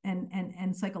 childhood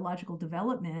and psychological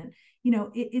development,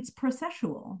 it's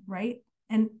processual, right?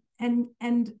 And I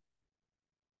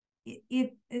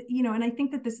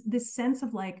think that this sense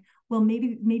of like, well,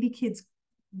 maybe kids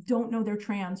don't know they're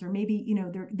trans, or maybe,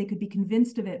 they could be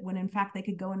convinced of it when in fact they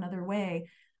could go another way,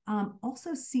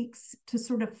 also seeks to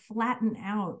sort of flatten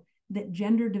out that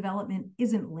gender development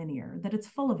isn't linear, that it's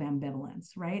full of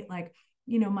ambivalence, right? Like,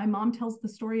 my mom tells the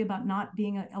story about not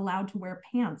being allowed to wear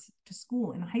pants to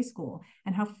school in high school,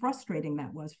 and how frustrating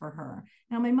that was for her.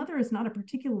 Now, my mother is not a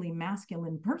particularly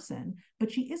masculine person,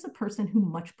 but she is a person who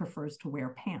much prefers to wear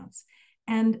pants.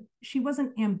 And she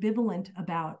wasn't ambivalent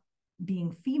about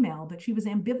being female, but she was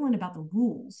ambivalent about the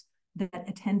rules that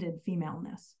attended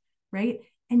femaleness, right?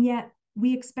 And yet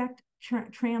we expect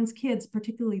trans kids,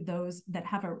 particularly those that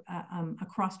have a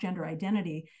cross-gender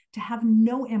identity, to have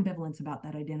no ambivalence about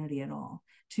that identity at all.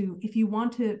 If you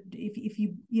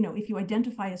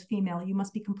identify as female, you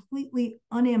must be completely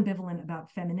unambivalent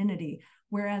about femininity,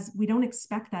 whereas we don't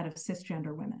expect that of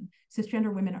cisgender women.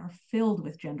 Cisgender women are filled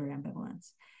with gender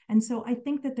ambivalence. And so I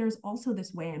think that there's also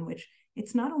this way in which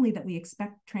it's not only that we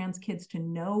expect trans kids to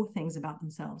know things about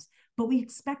themselves, but we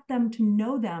expect them to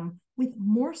know them with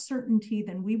more certainty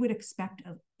than we would expect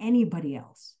of anybody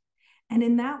else. And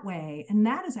in that way, and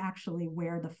that is actually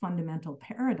where the fundamental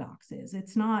paradox is.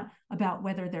 It's not about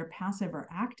whether they're passive or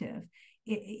active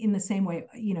in the same way,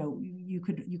 you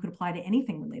could apply to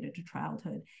anything related to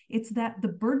childhood. It's that the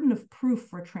burden of proof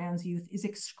for trans youth is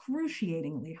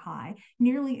excruciatingly high,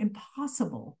 nearly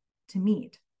impossible to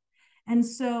meet. And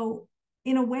so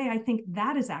in a way, I think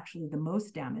that is actually the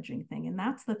most damaging thing. And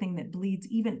that's the thing that bleeds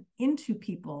even into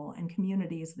people and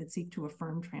communities that seek to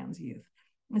affirm trans youth,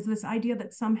 is this idea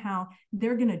that somehow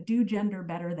they're going to do gender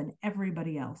better than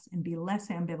everybody else and be less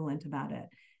ambivalent about it.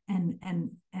 And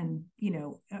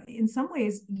in some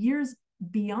ways, years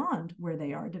beyond where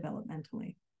they are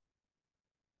developmentally.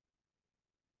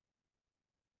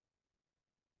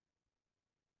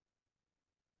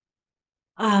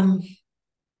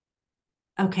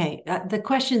 Okay, the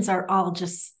questions are all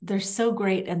they're so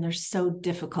great and they're so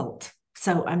difficult.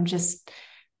 So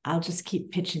I'll just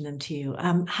keep pitching them to you.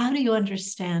 How do you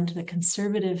understand the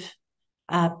conservative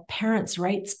parents'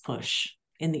 rights push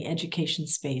in the education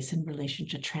space in relation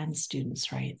to trans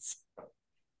students' rights?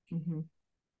 Mm-hmm.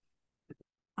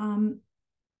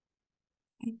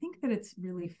 I think that it's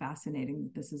really fascinating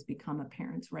that this has become a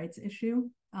parents' rights issue,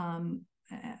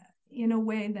 in a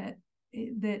way that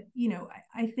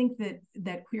I think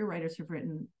that queer writers have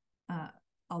written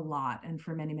a lot, and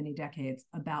for many, many decades,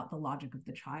 about the logic of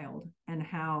the child, and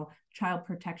how child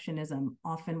protectionism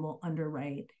often will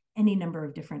underwrite any number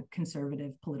of different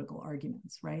conservative political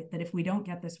arguments, right? That if we don't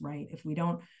get this right, if we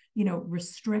don't,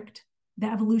 restrict the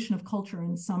evolution of culture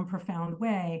in some profound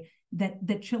way,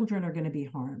 that children are going to be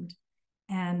harmed.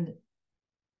 And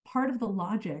part of the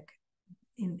logic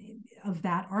of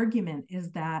that argument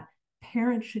is that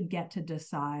parents should get to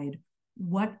decide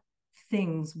what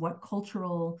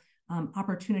cultural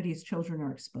opportunities children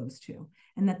are exposed to,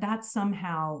 and that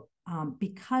somehow,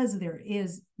 because there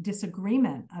is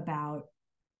disagreement about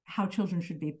how children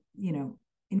should be,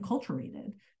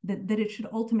 enculturated, that it should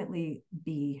ultimately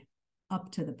be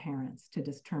up to the parents to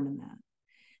determine that.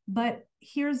 But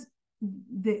here's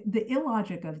the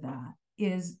illogic of that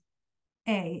is,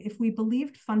 if we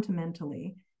believed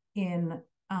fundamentally in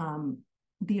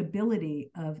the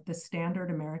ability of the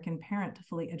standard American parent to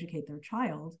fully educate their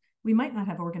child, we might not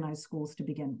have organized schools to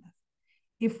begin with.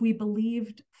 If we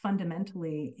believed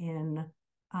fundamentally in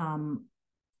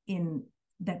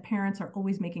that parents are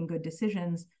always making good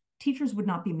decisions, teachers would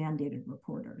not be mandated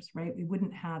reporters, right? We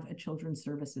wouldn't have a children's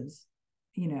services,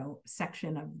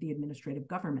 section of the administrative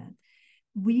government.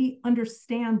 We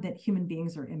understand that human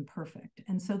beings are imperfect.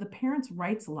 And so the parents'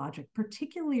 rights logic,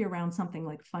 particularly around something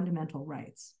like fundamental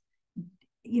rights,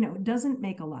 doesn't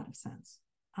make a lot of sense.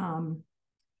 And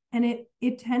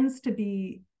it tends to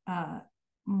be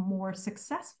more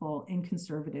successful in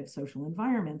conservative social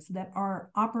environments that are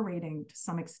operating to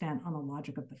some extent on the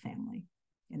logic of the family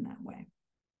in that way.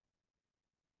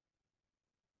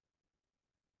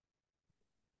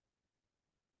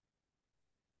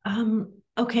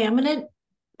 Okay, I'm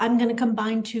gonna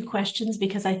combine two questions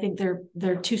because I think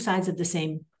they're two sides of the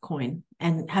same coin,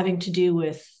 and having to do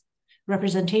with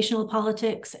representational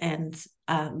politics and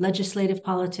legislative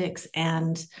politics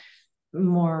and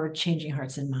more changing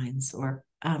hearts and minds. Or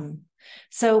from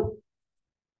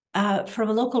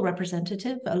a local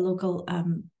representative, a local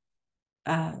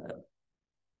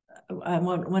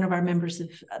one of our members of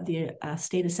the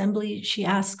State Assembly, she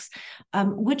asks,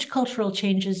 which cultural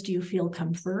changes do you feel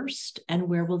come first, and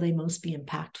where will they most be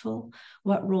impactful?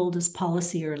 What role does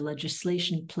policy or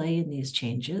legislation play in these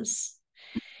changes?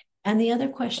 And the other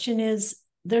question is,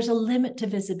 there's a limit to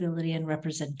visibility in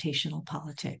representational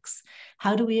politics.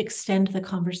 How do we extend the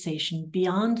conversation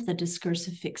beyond the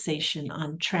discursive fixation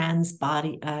on trans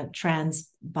bodies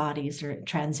or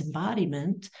trans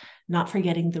embodiment, not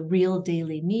forgetting the real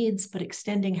daily needs, but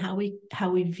extending how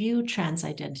we view trans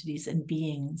identities and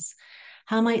beings?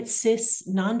 How might cis,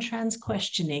 non-trans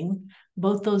questioning,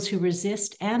 both those who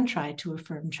resist and try to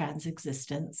affirm trans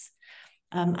existence,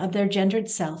 of their gendered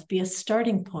self be a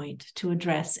starting point to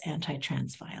address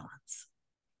anti-trans violence?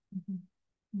 Mm-hmm.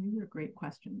 These are great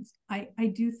questions. I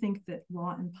do think that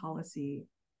law and policy,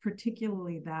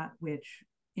 particularly that which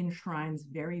enshrines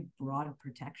very broad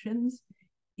protections,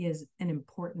 is an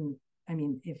important. I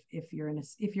mean, if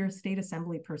you're a state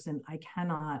assembly person, I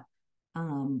cannot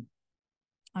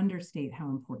understate how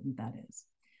important that is.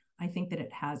 I think that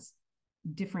it has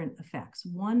different effects.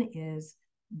 One is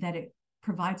that it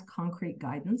provides concrete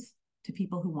guidance to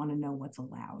people who want to know what's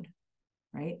allowed,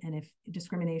 right? And if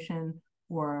discrimination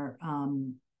or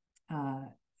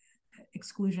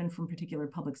exclusion from particular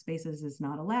public spaces is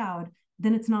not allowed,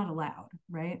 then it's not allowed,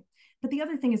 right? But the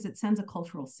other thing is it sends a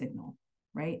cultural signal,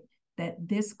 right? That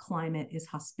this climate is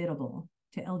hospitable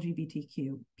to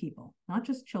LGBTQ people, not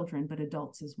just children, but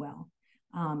adults as well,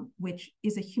 which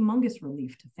is a humongous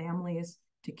relief to families,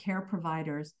 to care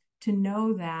providers, to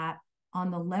know that on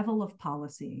the level of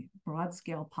policy, broad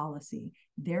scale policy,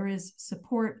 there is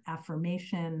support,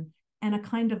 affirmation, and a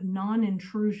kind of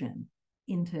non-intrusion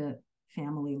into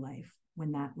family life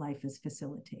when that life is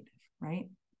facilitated, right?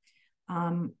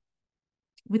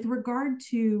 With regard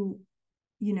to,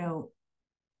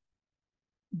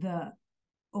 the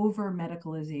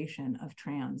over-medicalization of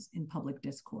trans in public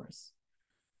discourse,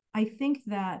 I think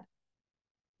that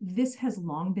this has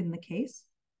long been the case,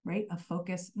 right? A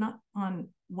focus not on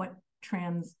what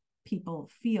trans people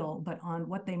feel, but on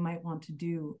what they might want to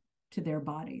do to their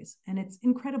bodies. And it's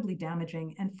incredibly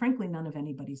damaging and frankly, none of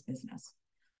anybody's business.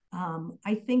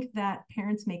 I think that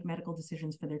parents make medical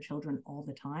decisions for their children all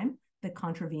the time that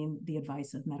contravene the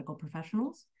advice of medical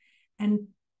professionals. And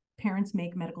parents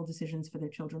make medical decisions for their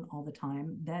children all the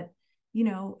time that,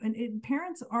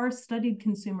 parents are studied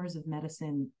consumers of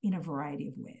medicine in a variety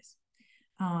of ways.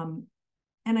 And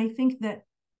I think that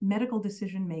medical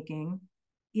decision-making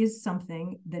is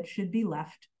something that should be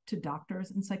left to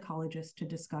doctors and psychologists to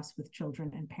discuss with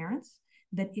children and parents,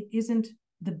 that it isn't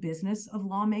the business of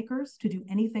lawmakers to do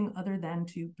anything other than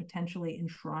to potentially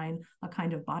enshrine a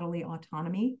kind of bodily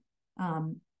autonomy,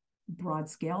 broad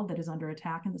scale, that is under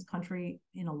attack in this country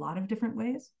in a lot of different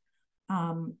ways.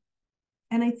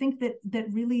 And I think that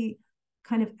really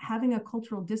kind of having a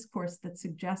cultural discourse that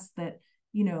suggests that,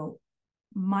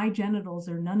 my genitals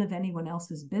are none of anyone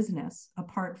else's business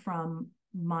apart from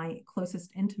my closest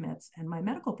intimates and my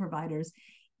medical providers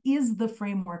is the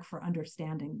framework for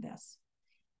understanding this.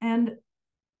 And,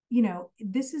 you know,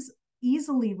 this is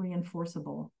easily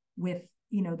reinforceable with,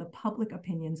 you know, the public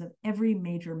opinions of every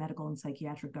major medical and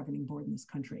psychiatric governing board in this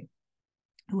country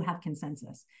who have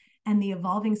consensus, and the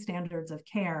evolving standards of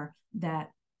care that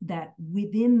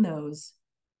within those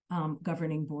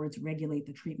governing boards regulate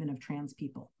the treatment of trans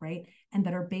people, right? And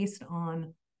that are based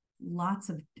on lots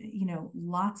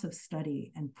of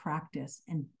study and practice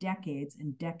and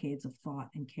decades of thought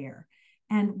and care,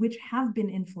 and which have been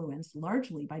influenced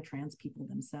largely by trans people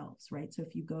themselves, right? So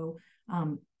if you go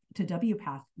to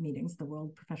WPATH meetings, the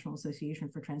World Professional Association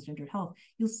for Transgender Health,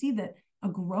 you'll see that a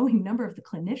growing number of the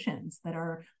clinicians that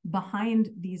are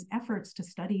behind these efforts to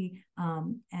study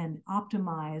and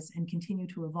optimize and continue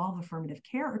to evolve affirmative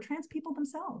care are trans people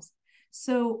themselves.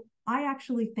 So I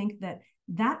actually think that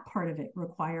that part of it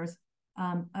requires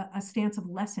a stance of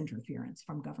less interference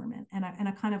from government, and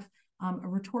a kind of a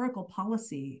rhetorical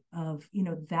policy of, you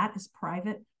know, that is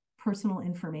private, personal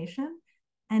information,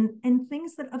 and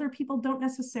things that other people don't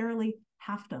necessarily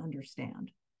have to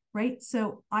understand, right?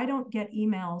 So I don't get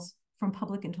emails from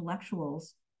public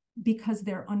intellectuals because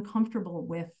they're uncomfortable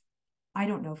with, I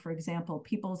don't know, for example,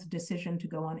 people's decision to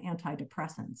go on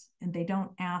antidepressants, and they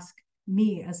don't ask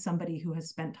me, as somebody who has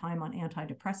spent time on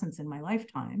antidepressants in my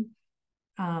lifetime,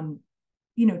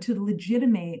 you know, to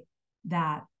legitimate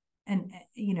that, and,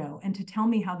 you know, and to tell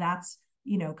me how that's,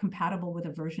 you know, compatible with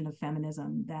a version of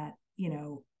feminism that, you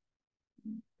know,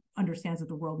 understands that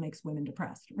the world makes women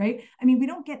depressed, right? I mean, we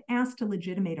don't get asked to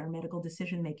legitimate our medical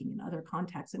decision-making in other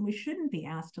contexts, and we shouldn't be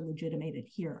asked to legitimate it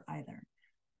here either.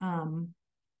 And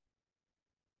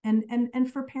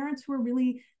for parents who are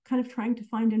really kind of trying to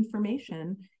find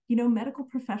information, you know, medical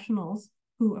professionals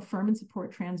who affirm and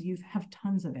support trans youth have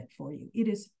tons of it for you. It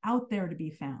is out there to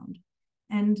be found.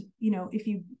 And, you know, if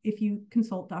you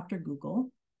consult Dr.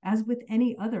 Google, as with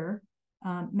any other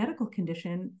medical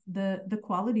condition, the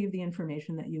quality of the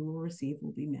information that you will receive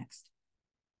will be mixed,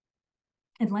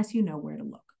 unless you know where to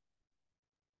look.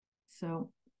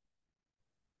 So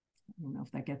I don't know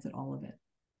if that gets at all of it.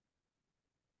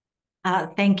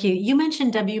 Thank you. You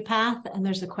mentioned WPATH, and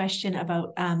there's a question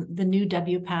about the new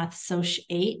WPATH SOC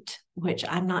 8, which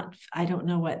I don't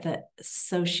know what the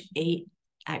SOC 8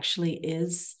 actually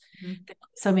is. Mm-hmm.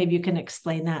 So maybe you can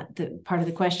explain that, the part of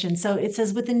the question. So it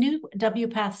says, with the new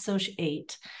WPATH SOC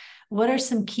 8, what are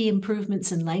some key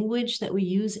improvements in language that we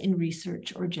use in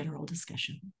research or general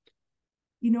discussion?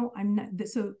 You know, I'm not,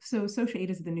 so SOC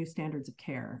 8 is the new standards of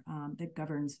care that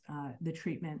governs the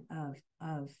treatment of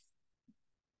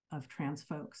trans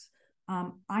folks.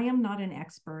 I am not an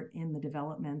expert in the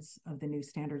developments of the new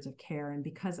standards of care, and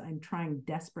because I'm trying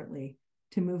desperately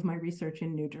to move my research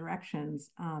in new directions,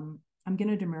 I'm going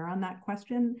to demur on that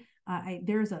question.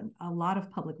 There's a lot of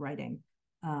public writing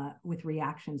with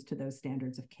reactions to those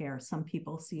standards of care. Some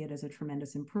people see it as a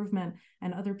tremendous improvement,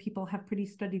 and other people have pretty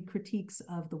studied critiques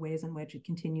of the ways in which it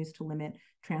continues to limit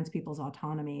trans people's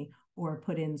autonomy or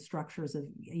put in structures of,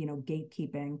 you know,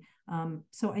 gatekeeping.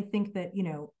 So I think that, you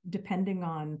know, depending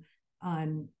on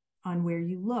where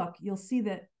you look, you'll see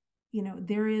that, you know,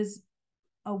 there is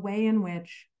a way in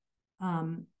which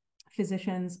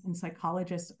physicians and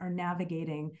psychologists are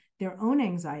navigating their own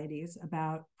anxieties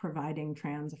about providing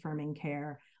trans affirming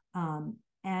care,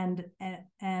 and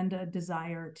a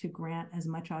desire to grant as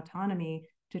much autonomy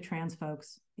to trans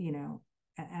folks, you know,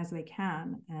 as they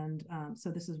can. And so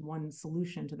this is one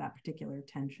solution to that particular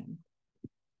tension.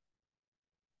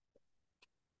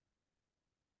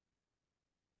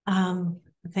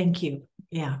 Thank you.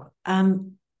 Yeah.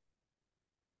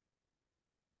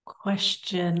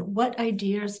 Question, what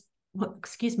ideas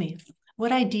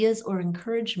or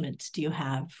encouragement do you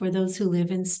have for those who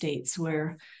live in states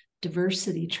where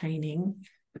diversity training,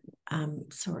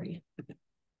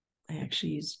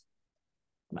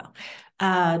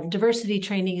 diversity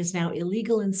training is now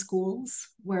illegal in schools,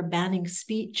 where banning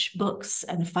speech, books,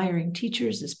 and firing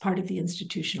teachers is part of the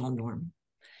institutional norm?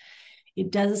 It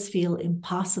does feel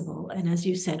impossible. And as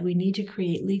you said, we need to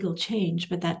create legal change,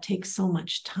 but that takes so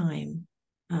much time.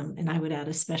 And I would add,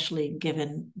 especially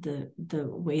given the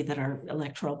way that our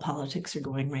electoral politics are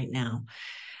going right now.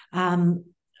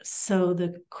 So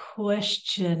the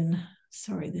question,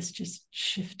 sorry, this just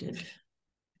shifted.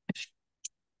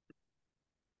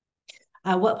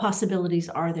 What possibilities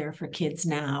are there for kids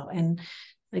now? And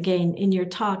again, in your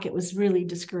talk, it was really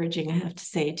discouraging, I have to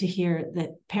say, to hear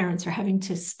that parents are having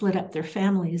to split up their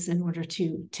families in order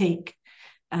to take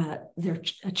a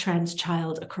trans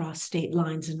child across state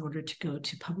lines in order to go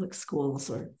to public schools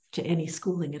or to any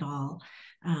schooling at all.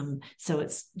 So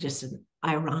it's just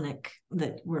ironic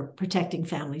that we're protecting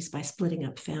families by splitting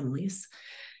up families.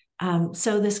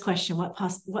 So this question,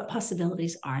 what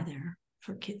possibilities are there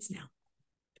for kids now?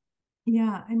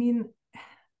 Yeah, I mean,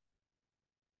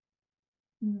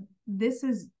 this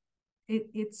is,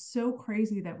 it's so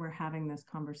crazy that we're having this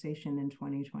conversation in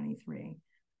 2023.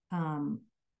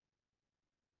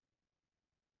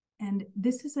 And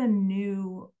this is a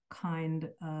new kind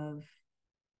of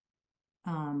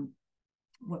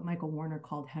what Michael Warner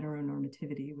called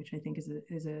heteronormativity, which I think is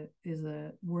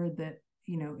a word that,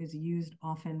 you know, is used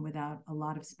often without a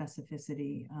lot of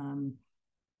specificity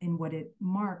in what it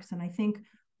marks. And I think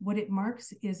what it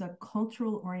marks is a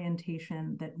cultural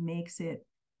orientation that makes it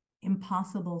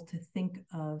impossible to think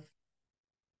of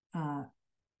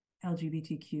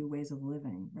LGBTQ ways of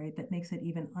living, right? That makes it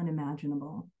even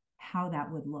unimaginable how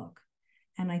that would look.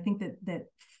 And I think that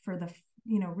for the,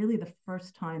 you know, really the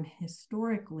first time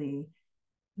historically,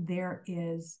 there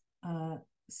is a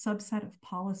subset of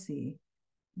policy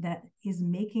that is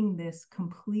making this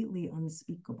completely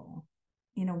unspeakable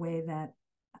in a way that,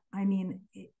 I mean,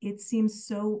 it seems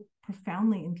so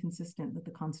profoundly inconsistent with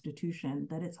the Constitution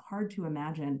that it's hard to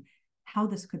imagine how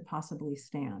this could possibly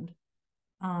stand.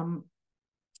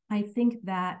 I think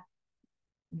that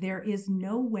there is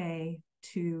no way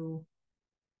to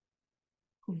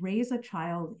raise a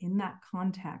child in that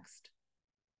context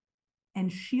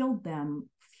and shield them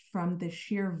from the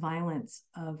sheer violence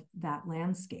of that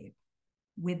landscape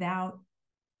without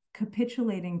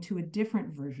capitulating to a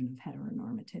different version of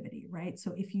heteronormativity, right?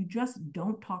 So if you just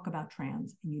don't talk about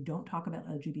trans and you don't talk about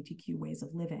LGBTQ ways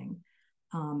of living,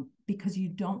 because you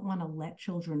don't want to let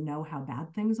children know how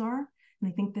bad things are, and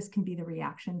I think this can be the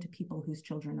reaction to people whose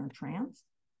children are trans,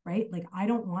 right? Like, I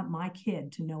don't want my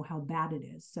kid to know how bad it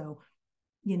is. So,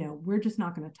 you know, we're just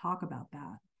not going to talk about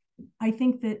that. I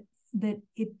think that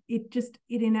it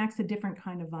enacts a different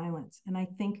kind of violence. And I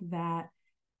think that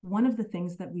one of the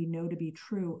things that we know to be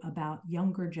true about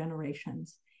younger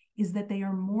generations is that they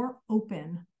are more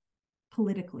open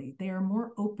politically. They are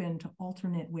more open to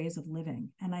alternate ways of living.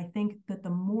 And I think that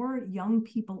the more young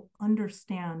people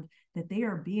understand that they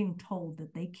are being told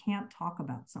that they can't talk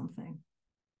about something,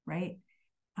 right?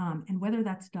 And whether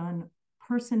that's done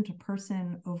person to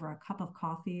person over a cup of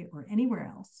coffee or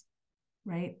anywhere else,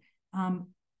 right?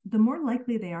 The more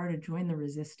likely they are to join the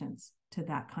resistance to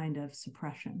that kind of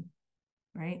suppression,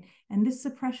 right? And this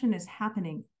suppression is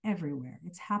happening everywhere.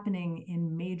 It's happening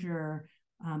in major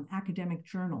academic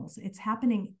journals. It's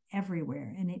happening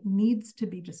everywhere, and it needs to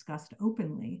be discussed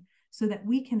openly so that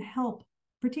we can help,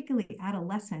 particularly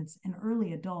adolescents and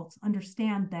early adults,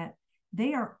 understand that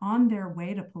they are on their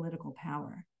way to political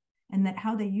power, and that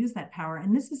how they use that power,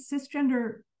 and this is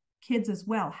cisgender kids as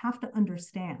well, have to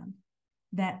understand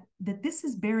that this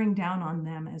is bearing down on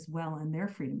them as well, and their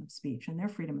freedom of speech and their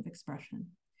freedom of expression.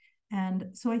 And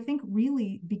so I think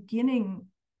really beginning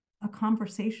a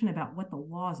conversation about what the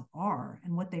laws are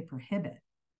and what they prohibit.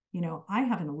 You know, I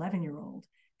have an 11-year-old,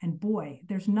 and boy,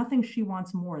 there's nothing she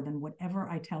wants more than whatever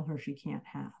I tell her she can't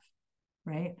have,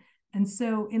 right? And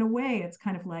so in a way, it's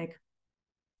kind of like,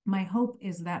 my hope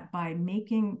is that by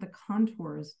making the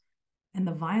contours and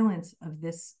the violence of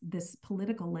this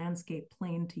political landscape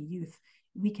plain to youth,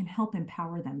 we can help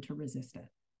empower them to resist it,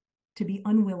 to be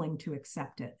unwilling to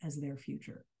accept it as their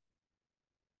future.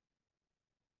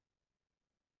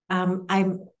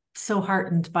 I'm so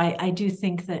heartened by, I do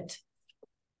think that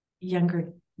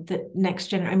the next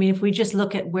generation, I mean, if we just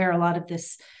look at where a lot of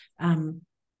this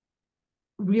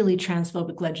really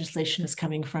transphobic legislation is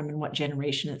coming from and what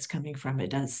generation it's coming from, it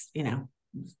does, you know,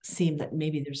 seem that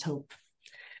maybe there's hope.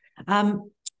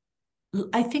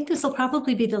 I think this will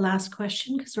probably be the last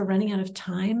question because we're running out of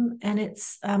time, and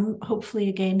it's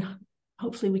hopefully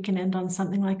we can end on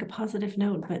something like a positive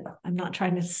note, but I'm not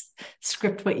trying to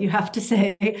script what you have to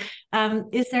say.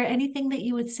 Is there anything that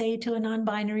you would say to a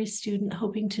non-binary student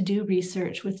hoping to do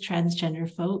research with transgender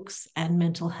folks and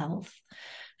mental health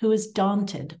who is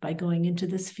daunted by going into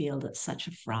this field at such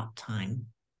a fraught time?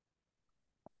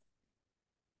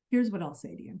 Here's what I'll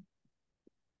say to you.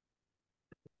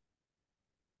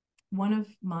 One of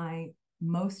my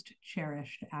most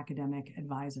cherished academic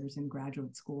advisors in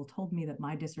graduate school told me that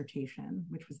my dissertation,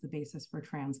 which was the basis for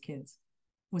trans kids,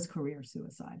 was career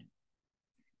suicide.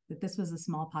 That this was a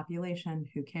small population,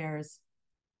 who cares?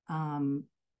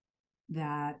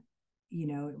 That, you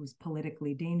know, it was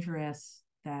politically dangerous,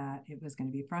 that it was going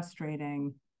to be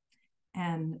frustrating.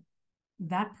 And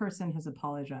that person has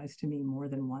apologized to me more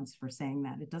than once for saying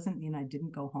that. It doesn't mean I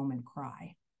didn't go home and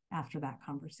cry after that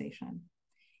conversation.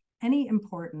 Any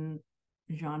important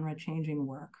genre-changing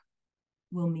work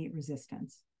will meet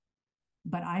resistance.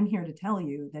 But I'm here to tell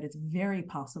you that it's very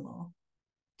possible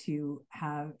to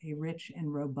have a rich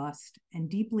and robust and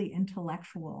deeply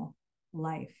intellectual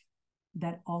life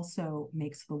that also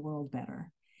makes the world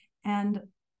better. And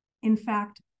in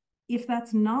fact, if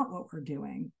that's not what we're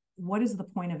doing, what is the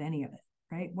point of any of it,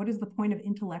 right? What is the point of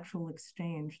intellectual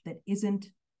exchange that isn't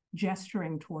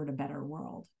gesturing toward a better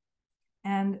world?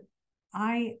 And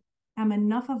I am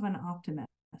enough of an optimist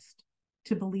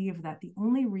to believe that the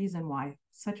only reason why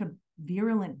such a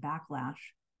virulent backlash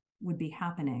would be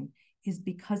happening is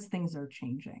because things are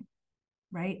changing,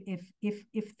 right?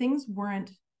 If things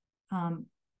weren't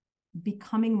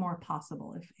becoming more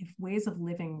possible, if ways of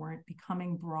living weren't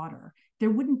becoming broader, there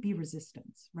wouldn't be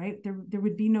resistance, right? There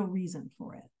would be no reason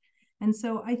for it. And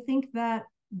so I think that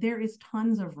there is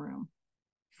tons of room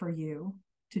for you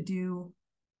to do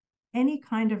any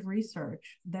kind of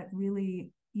research that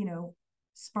really,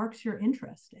 sparks your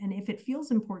interest. And if it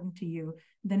feels important to you,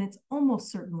 then it's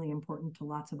almost certainly important to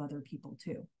lots of other people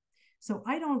too. So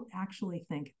I don't actually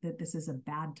think that this is a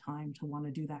bad time to want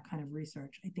to do that kind of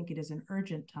research. I think it is an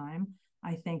urgent time.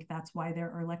 I think that's why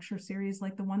there are lecture series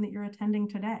like the one that you're attending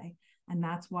today. And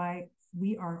that's why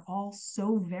we are all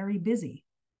so very busy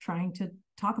trying to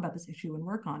talk about this issue and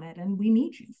work on it. And we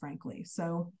need you, frankly.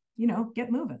 So, get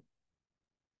moving.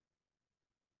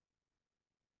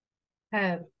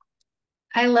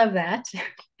 I love that.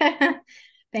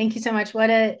 Thank you so much. What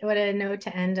a note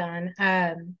to end on.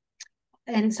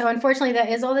 And so unfortunately, that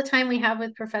is all the time we have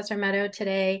with Professor Meadow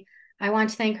today. I want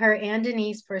to thank her and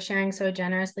Denise for sharing so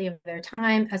generously of their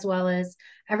time, as well as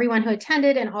everyone who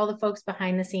attended and all the folks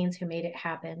behind the scenes who made it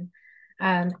happen.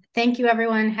 Thank you,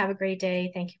 everyone. Have a great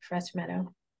day. Thank you, Professor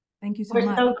Meadow. Thank you so We're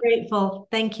much. so grateful.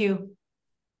 Thank you.